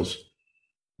body feels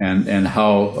and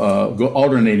how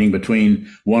alternating between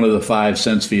one of the 5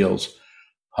 sense fields,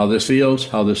 how this feels,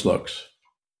 how this looks.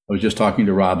 I was just talking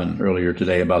to Robin earlier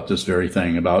today about this very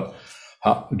thing, about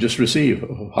how just receive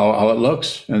how it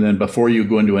looks, and then before you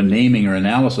go into a naming or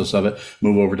analysis of it,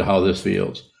 move over to how this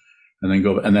feels. And then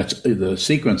go, and that's the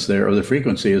sequence there, or the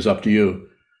frequency is up to you.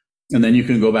 And then you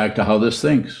can go back to how this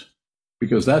thinks,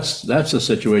 because that's a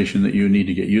situation that you need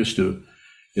to get used to,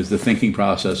 is the thinking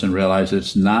process, and realize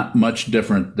it's not much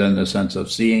different than the sense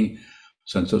of seeing,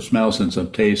 sense of smell, sense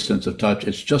of taste, sense of touch.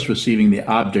 It's just receiving the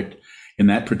object in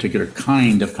that particular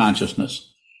kind of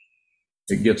consciousness.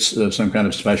 It gets some kind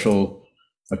of special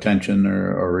attention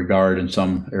or regard in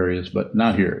some areas, but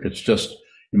not here. It's just,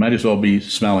 you might as well be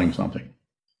smelling something.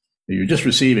 You're just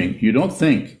receiving. You don't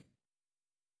think.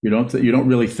 You don't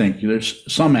really think. There's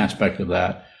some aspect of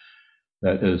that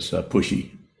is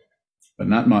pushy, but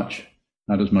not much.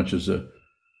 Not as much as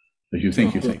you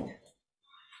think you think.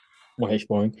 Mahesh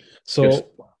Bhawan. So, Yes.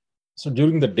 So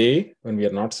during the day when we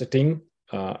are not sitting,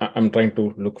 I'm trying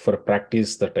to look for a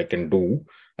practice that I can do.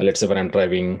 Let's say when I'm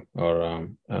driving or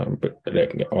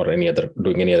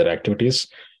doing any other activities.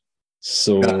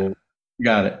 So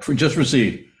Got it. Just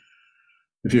receive.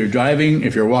 If you're driving,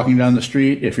 if you're walking down the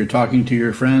street, if you're talking to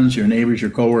your friends, your neighbors,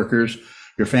 your coworkers,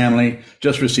 your family,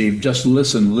 just receive. Just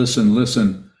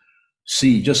listen.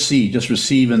 See, just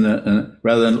receive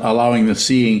rather than allowing the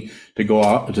seeing to go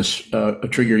out to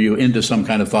trigger you into some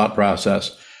kind of thought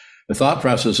process. The thought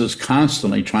process is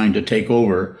constantly trying to take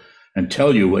over and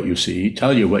tell you what you see,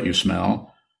 tell you what you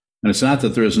smell. And it's not that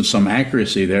there isn't some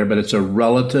accuracy there, but it's a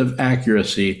relative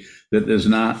accuracy that is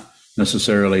not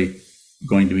necessarily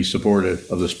going to be supportive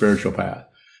of the spiritual path.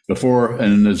 Before,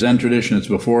 and in the Zen tradition, it's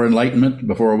before enlightenment,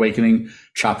 before awakening,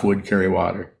 chop wood, carry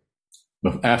water.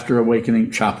 But after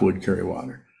awakening, chop wood, carry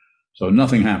water. So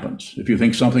nothing happens. If you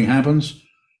think something happens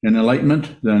in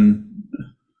enlightenment, then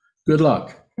good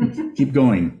luck. Keep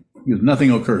going, because nothing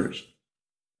occurs.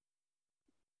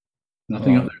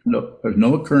 Nothing. There's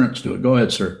no occurrence to it. Go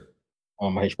ahead, sir.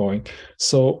 Mahesh Bhawan.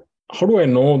 So how do I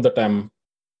know that I'm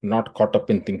not caught up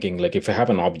in thinking? Like if I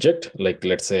have an object, like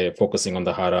let's say focusing on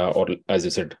the hara, or as you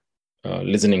said,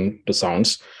 listening to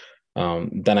sounds,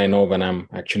 then I know when I'm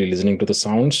actually listening to the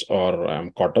sounds or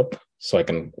I'm caught up, so I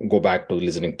can go back to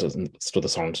listening to the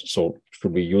sounds. So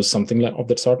should we use something of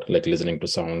that sort, like listening to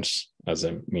sounds as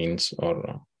a means,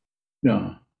 or?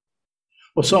 Yeah.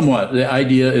 Well, somewhat. The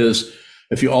idea is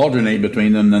if you alternate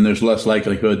between them, then there's less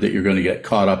likelihood that you're going to get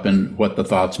caught up in what the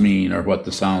thoughts mean or what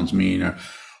the sounds mean,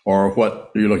 or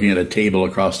what you're looking at a table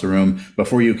across the room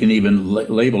before you can even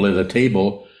label it a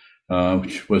table,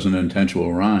 which was an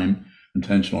intentional rhyme,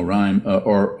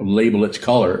 or label its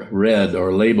color red,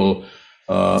 or label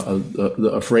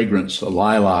a fragrance,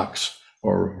 lilacs,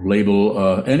 or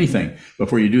label anything.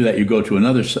 Before you do that, you go to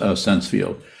another sense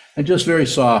field and just very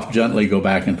soft, gently go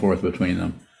back and forth between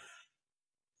them.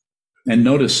 And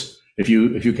notice, if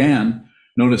you can,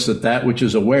 notice that which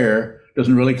is aware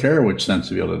doesn't really care which sense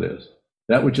field it is.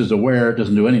 That which is aware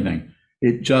doesn't do anything.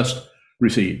 It just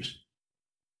receives.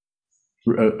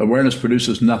 Awareness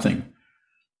produces nothing.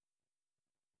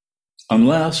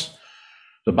 Unless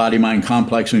the body-mind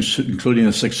complex, including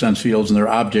the 6 sense fields and their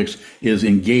objects, is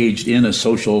engaged in a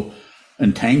social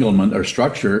entanglement or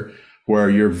structure where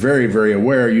you're very, very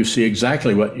aware, you see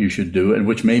exactly what you should do, and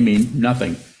which may mean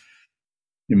nothing.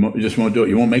 You just won't do it.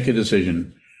 You won't make a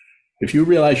decision. If you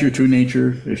realize your true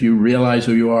nature, if you realize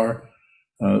who you are,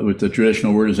 with the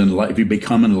traditional word is if you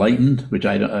become enlightened, which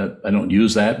I don't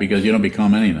use that because you don't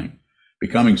become anything.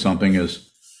 Becoming something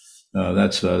is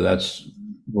that's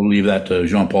we'll leave that to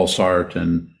Jean-Paul Sartre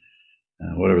and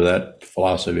whatever that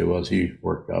philosophy was he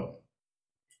worked up.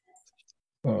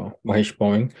 Mahesh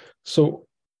Bhawan. So,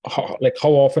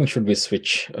 how often should we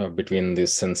switch between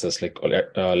these senses? Like,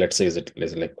 let's say, is it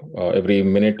like every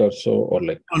minute or so, or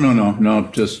like? No.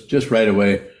 Just right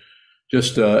away.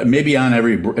 Just maybe on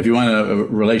if you want a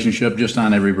relationship, just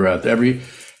on every breath.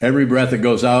 Every breath that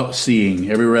goes out, seeing.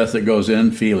 Every breath that goes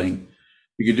in, feeling.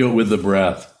 You could do it with the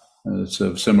breath. It's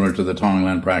similar to the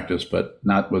Tonglen practice, but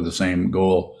not with the same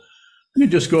goal. You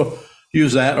just go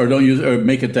use that, or don't use, or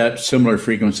make it that similar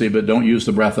frequency, but don't use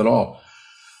the breath at all.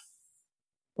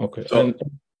 Okay. So,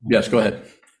 yes, go ahead.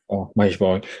 Mahesh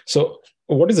Bhavan. So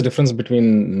what is the difference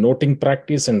between noting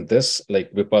practice and this,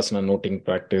 like Vipassana noting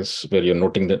practice, where you're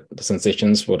noting the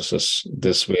sensations versus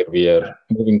this, where we are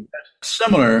moving?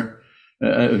 Similar,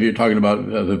 if you're talking about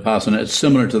Vipassana, it's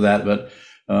similar to that, but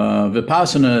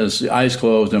Vipassana is eyes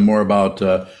closed and more about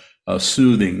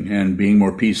soothing and being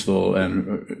more peaceful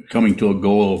and coming to a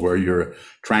goal where you're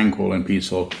tranquil and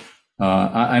peaceful.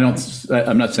 I'm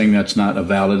not saying that's not a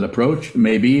valid approach,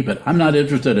 maybe, but I'm not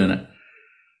interested in it.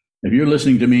 If you're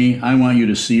listening to me, I want you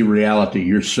to see reality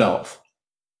yourself.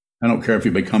 I don't care if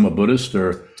you become a Buddhist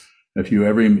or if you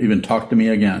ever even talk to me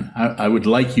again. I would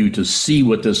like you to see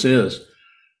what this is.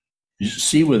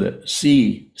 See with it.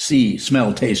 See,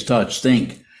 smell, taste, touch,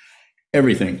 think.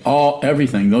 Everything.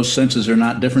 Everything. Those senses are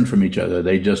not different from each other.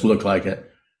 They just look like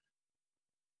it.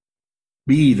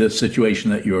 Be the situation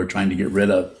that you're trying to get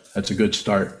rid of. That's a good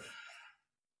start.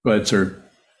 Go ahead, sir.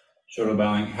 Shoto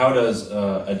bowing. How does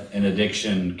an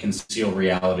addiction conceal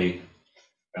reality?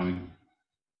 Bowing.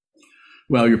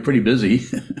 Well, you're pretty busy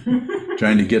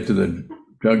trying to get to the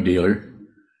drug dealer,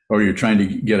 or you're trying to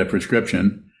get a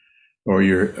prescription, or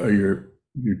you're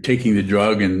taking the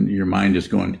drug and your mind is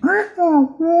going.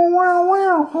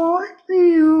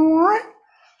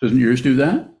 Doesn't yours do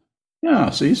that? Yeah.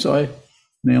 See, so I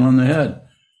nail on the head.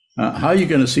 How are you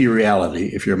going to see reality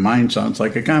if your mind sounds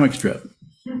like a comic strip?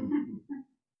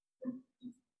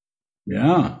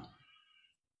 Yeah.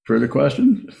 Further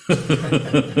questions?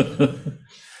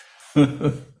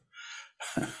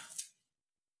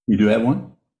 You do have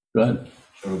one? Go ahead.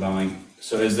 Shoto bowing.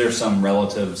 So is there some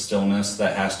relative stillness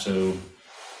that has to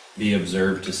be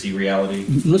observed to see reality?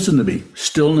 Listen to me.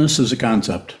 Stillness is a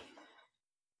concept.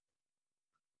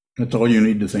 That's all you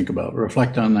need to think about.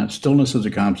 Reflect on that. Stillness is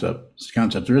a concept. It's a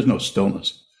concept. There is no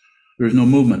stillness. There is no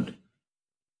movement.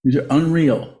 These are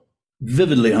unreal,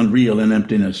 vividly unreal in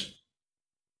emptiness.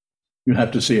 You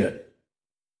have to see it.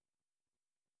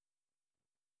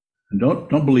 And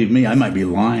don't believe me. I might be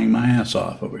lying my ass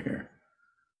off over here.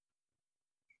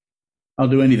 I'll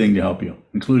do anything to help you,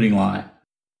 including lie.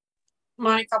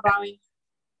 Monica bowing.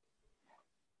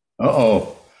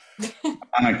 Uh-oh.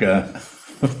 Monica.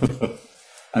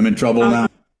 I'm in trouble now.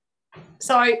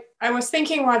 So I was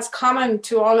thinking what's common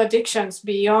to all addictions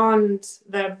beyond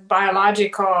the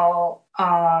biological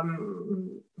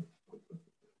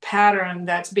pattern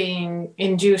that's being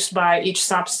induced by each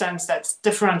substance that's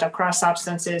different across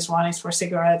substances. One is for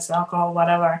cigarettes, alcohol,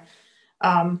 whatever.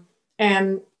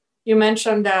 And you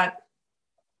mentioned that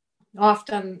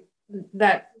often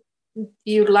that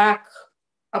you lack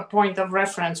a point of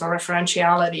reference or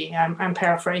referentiality. I'm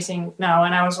paraphrasing now,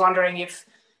 and I was wondering if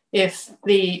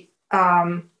the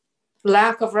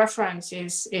lack of reference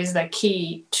is the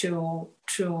key to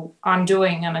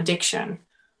undoing an addiction.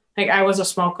 Like, I was a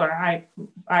smoker.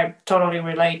 I totally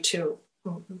relate to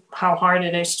how hard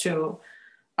it is to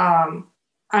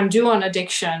undo an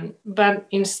addiction. But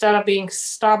instead of being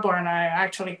stubborn, I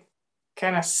actually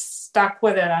kind of stuck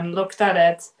with it and looked at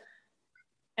it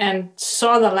and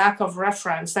saw the lack of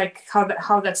reference, like how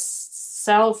that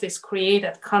self is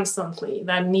created constantly,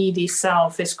 that needy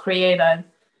self is created,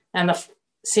 and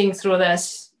seeing through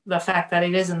this, the fact that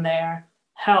it isn't there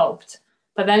helped.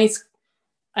 But then it's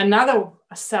another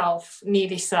self,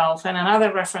 needy self, and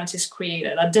another reference is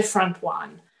created, a different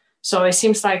one. So it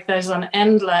seems like there's an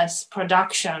endless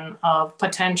production of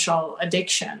potential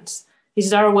addictions.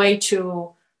 Is there a way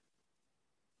to,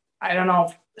 I don't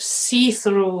know, see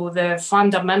through the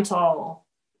fundamental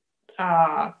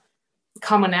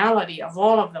commonality of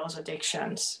all of those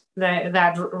addictions,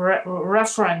 that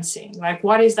referencing, like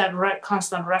what is that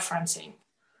constant referencing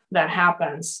that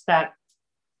happens that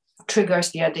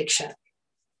triggers the addiction?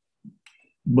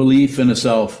 Belief in a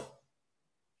self,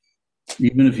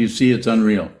 even if you see it's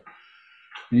unreal.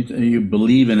 You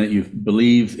believe in it, you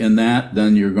believe in that,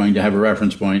 then you're going to have a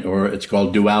reference point, or it's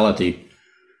called duality.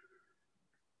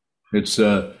 It's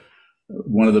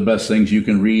one of the best things you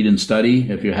can read and study.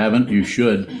 If you haven't, you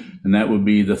should. And that would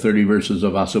be the 30 verses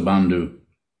of Vasubandhu,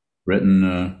 written,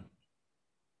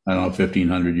 I don't know,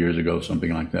 1,500 years ago,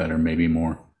 something like that, or maybe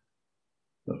more.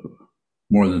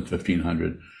 More than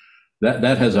 1,500.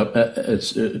 That has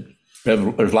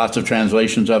there's lots of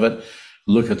translations of it.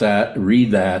 Look at that,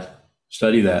 read that,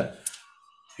 study that.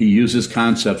 He uses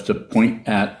concepts to point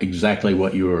at exactly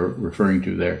what you were referring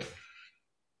to there.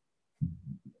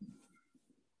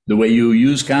 the way you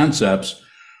use concepts,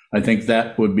 I think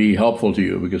that would be helpful to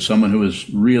you, because someone who is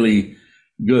really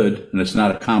good, and it's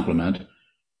not a compliment,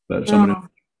 but someone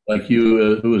like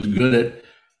you who is good at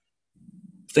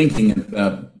thinking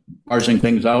and parsing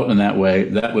things out in that way,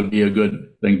 that would be a good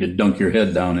thing to dunk your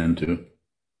head down into.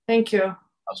 Thank you.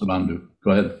 Asabandu.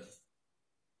 Go ahead.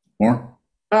 More?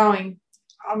 Bowing.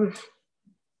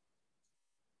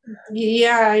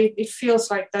 Yeah, it feels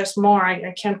like there's more.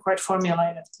 I can't quite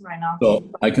formulate it right now.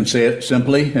 So I can say it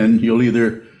simply, and you'll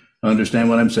either understand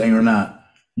what I'm saying or not.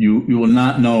 You will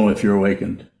not know if you're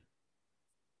awakened.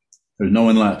 There's no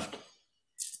one left.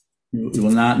 You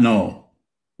will not know.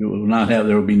 You will not have,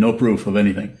 there will be no proof of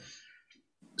anything.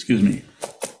 Excuse me.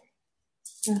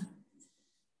 Yeah.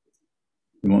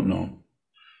 You won't know.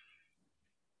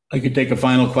 I could take a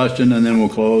final question and then we'll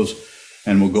close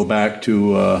and we'll go back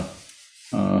to,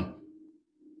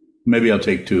 maybe I'll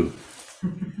take two.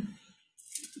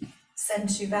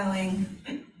 Sensu bowing.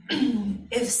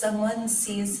 If someone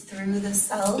sees through the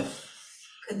self,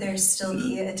 could there still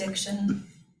be addiction?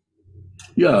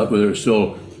 Yeah, but there's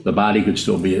still, the body could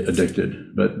still be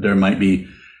addicted, but there might be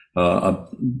a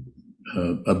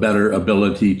better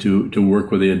ability to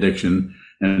work with the addiction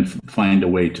and find a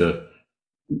way to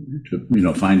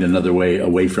find another way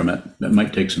away from it. That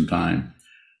might take some time.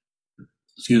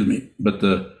 Excuse me, but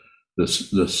the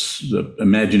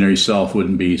imaginary self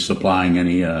wouldn't be supplying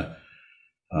any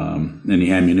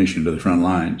ammunition to the front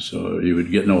line, so you would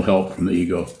get no help from the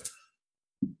ego.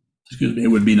 Excuse me, it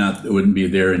wouldn't be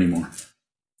there anymore.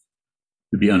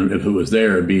 If it was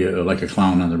there, it'd be like a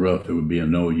clown on the roof. It would be of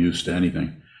no use to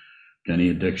anything, to any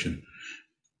addiction.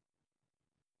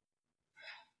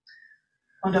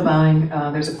 Hondo Bowing,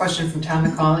 there's a question from Tom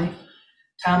McCauley.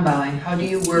 Tom Bowing, how do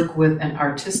you work with an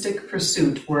artistic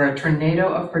pursuit where a tornado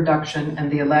of production and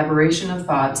the elaboration of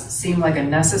thoughts seem like a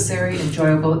necessary,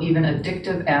 enjoyable, even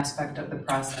addictive aspect of the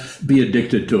process? Be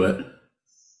addicted to it.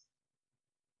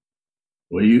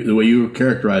 The way you were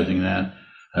characterizing that,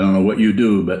 I don't know what you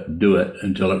do, but do it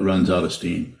until it runs out of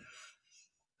steam.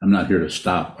 I'm not here to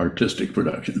stop artistic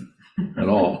production at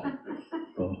all.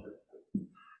 So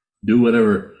do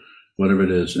whatever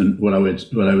it is. And what I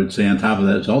would say on top of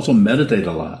that is also meditate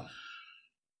a lot.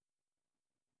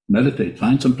 Meditate,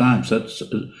 find some time, set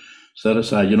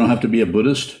aside. You don't have to be a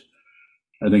Buddhist.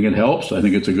 I think it helps. I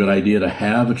think it's a good idea to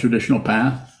have a traditional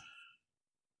path.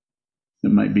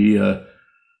 It might be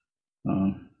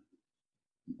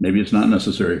maybe it's not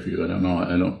necessary for you. I don't know.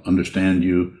 I don't understand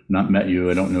you, not met you.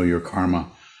 I don't know your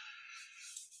karma.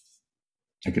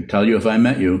 I could tell you if I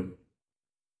met you.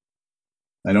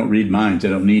 I don't read minds. I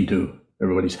don't need to.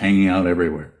 Everybody's hanging out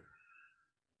everywhere.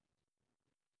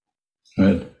 Go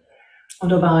ahead.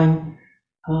 Hondo Bowing,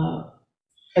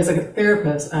 as a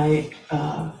therapist,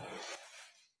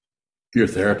 You're a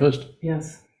therapist?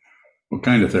 Yes. What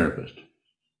kind of therapist?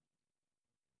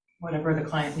 Whatever the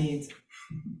client needs.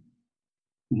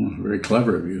 Well, very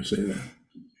clever of you to say that.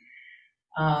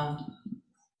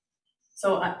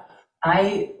 So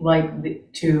I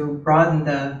like to broaden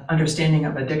the understanding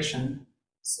of addiction.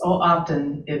 So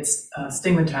often it's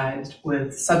stigmatized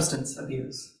with substance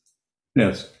abuse.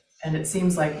 Yes. And it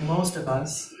seems like most of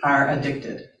us are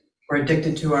addicted. We're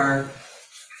addicted to our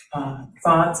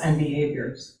thoughts and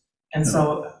behaviors. And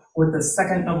so with the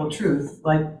second noble truth,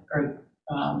 the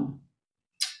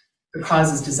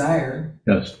cause is desire.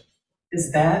 Yes.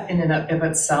 Is that in and of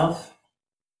itself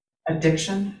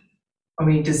addiction? When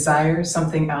we desire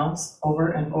something else over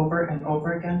and over and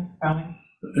over again, probably?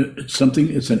 It's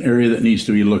an area that needs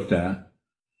to be looked at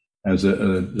as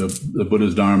the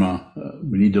Buddha's Dharma.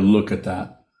 We need to look at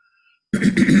that.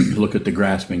 Look at the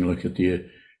grasping, look at the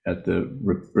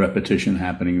repetition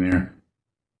happening there.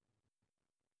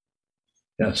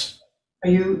 Yes. Are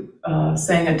you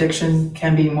saying addiction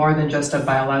can be more than just a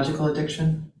biological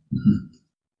addiction? Mm-hmm.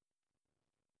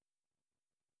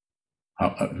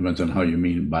 It depends on how you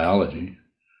mean biology.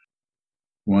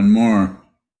 One more.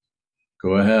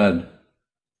 Go ahead.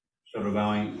 Shodo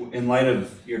Bowing, in light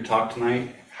of your talk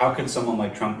tonight, how could someone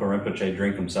like Trungpa Rinpoche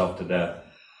drink himself to death?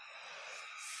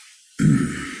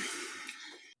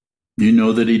 You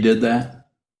know that he did that?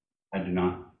 I do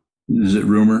not. Is it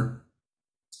rumor?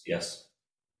 Yes.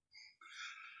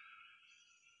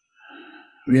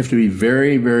 We have to be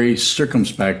very, very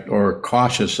circumspect or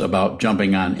cautious about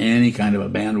jumping on any kind of a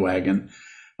bandwagon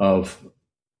of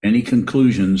any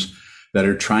conclusions that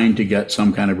are trying to get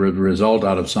some kind of result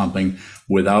out of something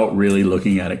without really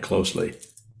looking at it closely.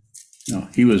 You know,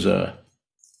 he was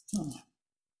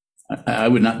I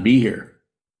would not be here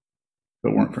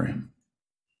if it weren't for him.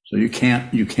 So you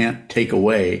can't take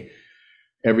away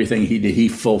everything he did. He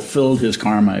fulfilled his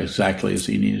karma exactly as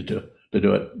he needed to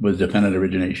do it with dependent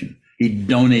origination. He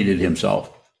donated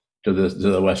himself to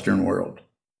the Western world.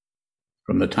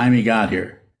 From the time he got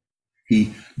here,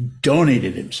 he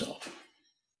donated himself.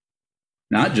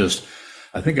 Not just,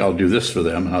 I think I'll do this for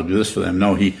them and I'll do this for them.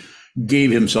 No, he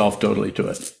gave himself totally to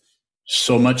it.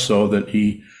 So much so that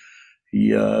he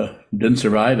didn't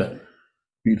survive it.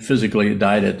 He physically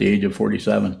died at the age of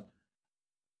 47.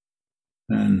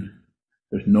 And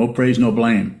there's no praise, no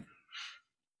blame.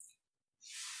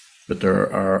 But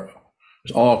there's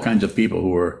all kinds of people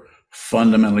who are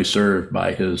fundamentally served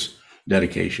by his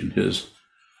dedication, his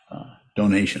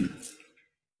donation.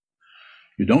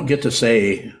 You don't get to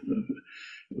say,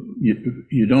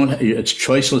 you don't, it's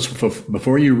choiceless.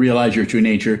 Before you realize your true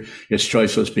nature, it's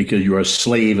choiceless because you're a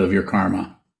slave of your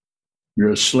karma.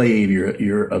 You're a slave,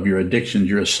 you're of your addictions,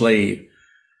 you're a slave.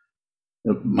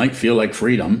 It might feel like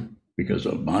freedom because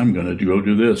I'm going to go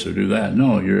do this or do that.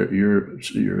 No,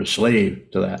 you're a slave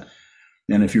to that.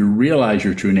 And if you realize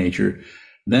your true nature,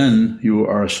 then you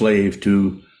are a slave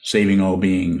to saving all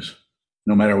beings,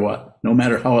 no matter what, no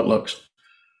matter how it looks,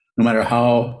 no matter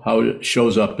how it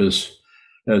shows up as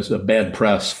a bad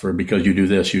press for because you do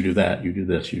this, you do that, you do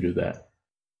this, you do that.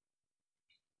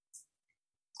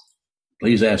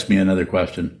 Please ask me another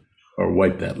question or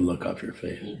wipe that look off your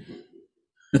face.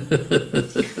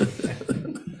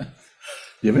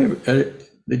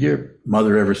 Did your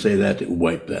mother ever say that? To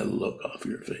wipe that look off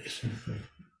your face.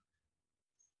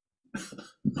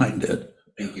 Mine did.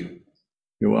 Thank you.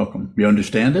 You're welcome. You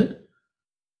understand it?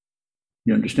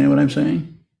 You understand what I'm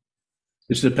saying?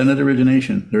 It's dependent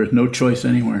origination. There is no choice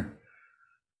anywhere.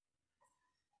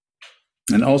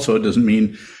 And also, it doesn't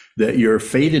mean that you're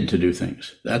fated to do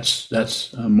things. That's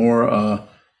more.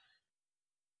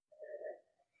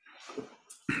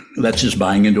 That's just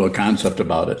buying into a concept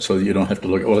about it, so you don't have to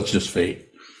look. Well, it's just fate.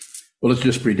 Well, it's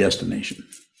just predestination.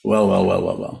 Well.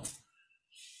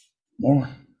 More.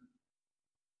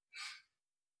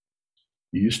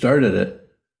 You started it.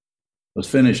 Let's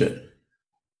finish it.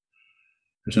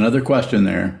 There's another question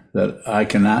there that I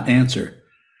cannot answer.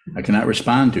 I cannot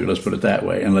respond to, let's put it that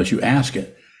way, unless you ask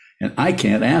it. And I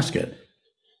can't ask it.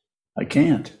 I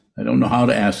can't. I don't know how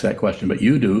to ask that question, but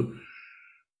you do.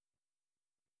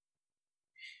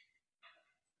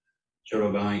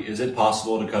 Shoto, is it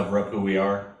possible to cover up who we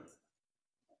are?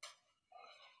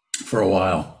 For a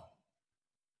while.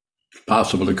 It's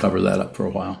possible to cover that up for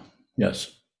a while.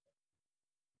 Yes.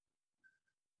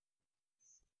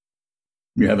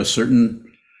 You have a certain,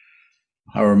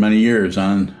 however many years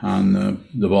on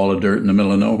the ball of dirt in the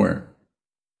middle of nowhere.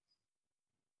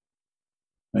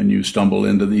 And you stumble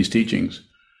into these teachings.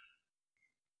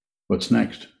 What's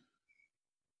next?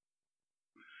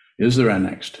 Is there a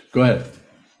next? Go ahead.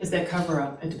 Is that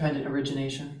cover-up a dependent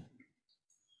origination?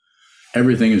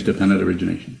 Everything is dependent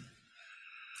origination.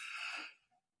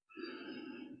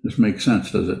 This makes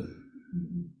sense, does it?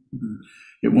 Mm-hmm.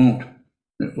 It won't.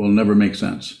 It will never make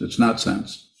sense. It's not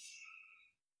sense.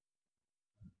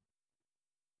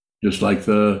 Just like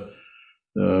what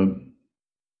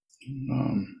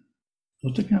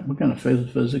kind of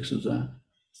physics is that?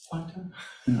 Quantum.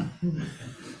 Yeah.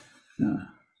 Yeah.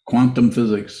 Quantum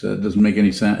physics doesn't make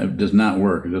any sense. It does not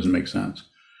work. It doesn't make sense.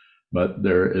 But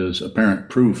there is apparent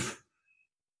proof,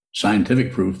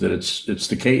 scientific proof, that it's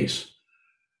the case,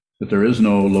 that there is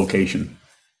no location.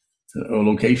 A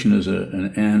location is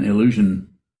an illusion.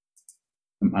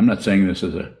 I'm not saying this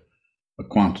as a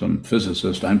quantum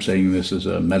physicist. I'm saying this as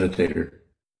a meditator.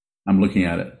 I'm looking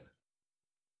at it.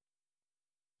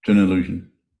 It's an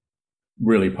illusion.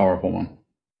 Really powerful one.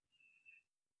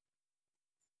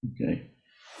 Okay.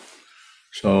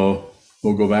 So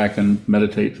we'll go back and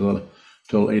meditate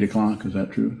till 8 o'clock. Is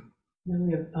that true? Then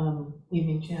we have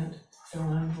evening chant.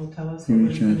 Caroline will tell us what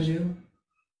we're going to do.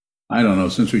 I don't know.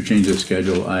 Since we changed the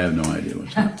schedule, I have no idea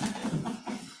what's happening.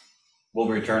 We'll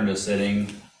return to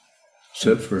sitting.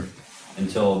 Sit for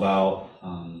until about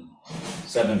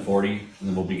 7:40, and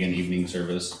then we'll begin evening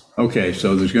service. Okay,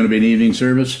 so there's going to be an evening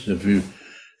service. If you,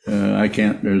 I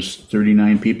can't. There's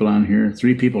 39 people on here.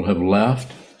 3 people have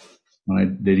left. They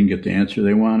didn't get the answer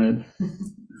they wanted.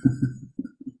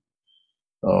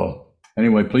 So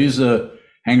anyway, please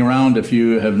hang around if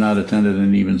you have not attended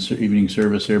an evening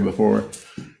service here before,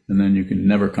 and then you can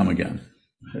never come again.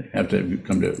 You have to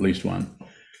come to at least one.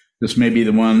 This may be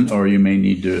the one, or you may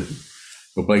need to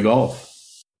go play golf,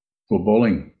 go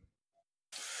bowling.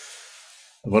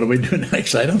 What do we do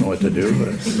next? I don't know what to do, but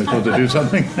am I supposed to do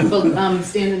something? Well,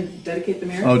 stand and dedicate the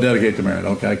merit. Oh, dedicate the merit.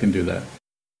 Okay, I can do that.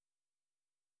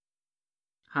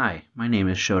 Hi, my name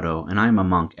is Shoto, and I am a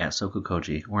monk at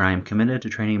Sokukoji, where I am committed to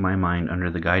training my mind under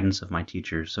the guidance of my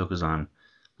teacher, Sokuzan,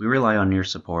 We rely on your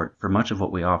support for much of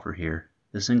what we offer here.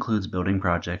 This includes building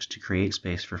projects to create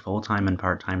space for full-time and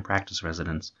part-time practice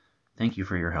residents. Thank you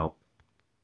for your help.